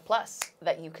Dicebreaker Plus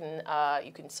that you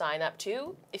can sign up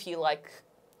to if you like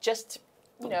just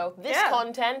this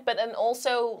content, but then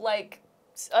also like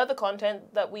other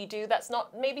content that we do that's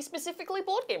not maybe specifically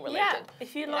board game related. Yeah,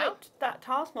 if you liked that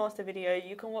Taskmaster video,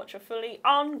 you can watch a fully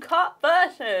uncut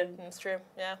version. That's true,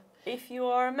 yeah. If you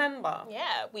are a member.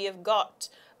 Yeah, we have got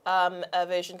a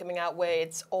version coming out where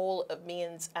it's all of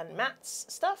Meehan's and Matt's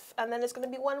stuff, and then there's going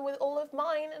to be one with all of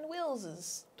mine and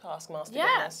Wills's Taskmaster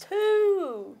goodness.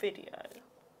 2 videos.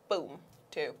 Boom.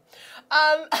 2.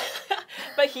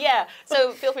 But yeah,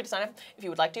 so feel free to sign up if you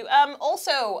would like to.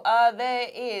 Also,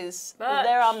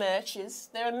 there are merches.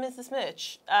 There are Mrs.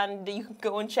 Merch, and you can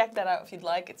go and check that out if you'd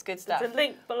like. It's good stuff. There's a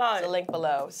link below. There's a link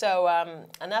below. So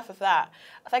enough of that.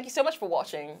 Thank you so much for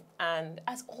watching, and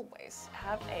as always,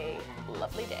 have a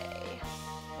lovely day.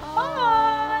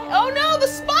 Bye. Oh no, the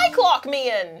spy clock,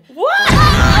 Meehan! What?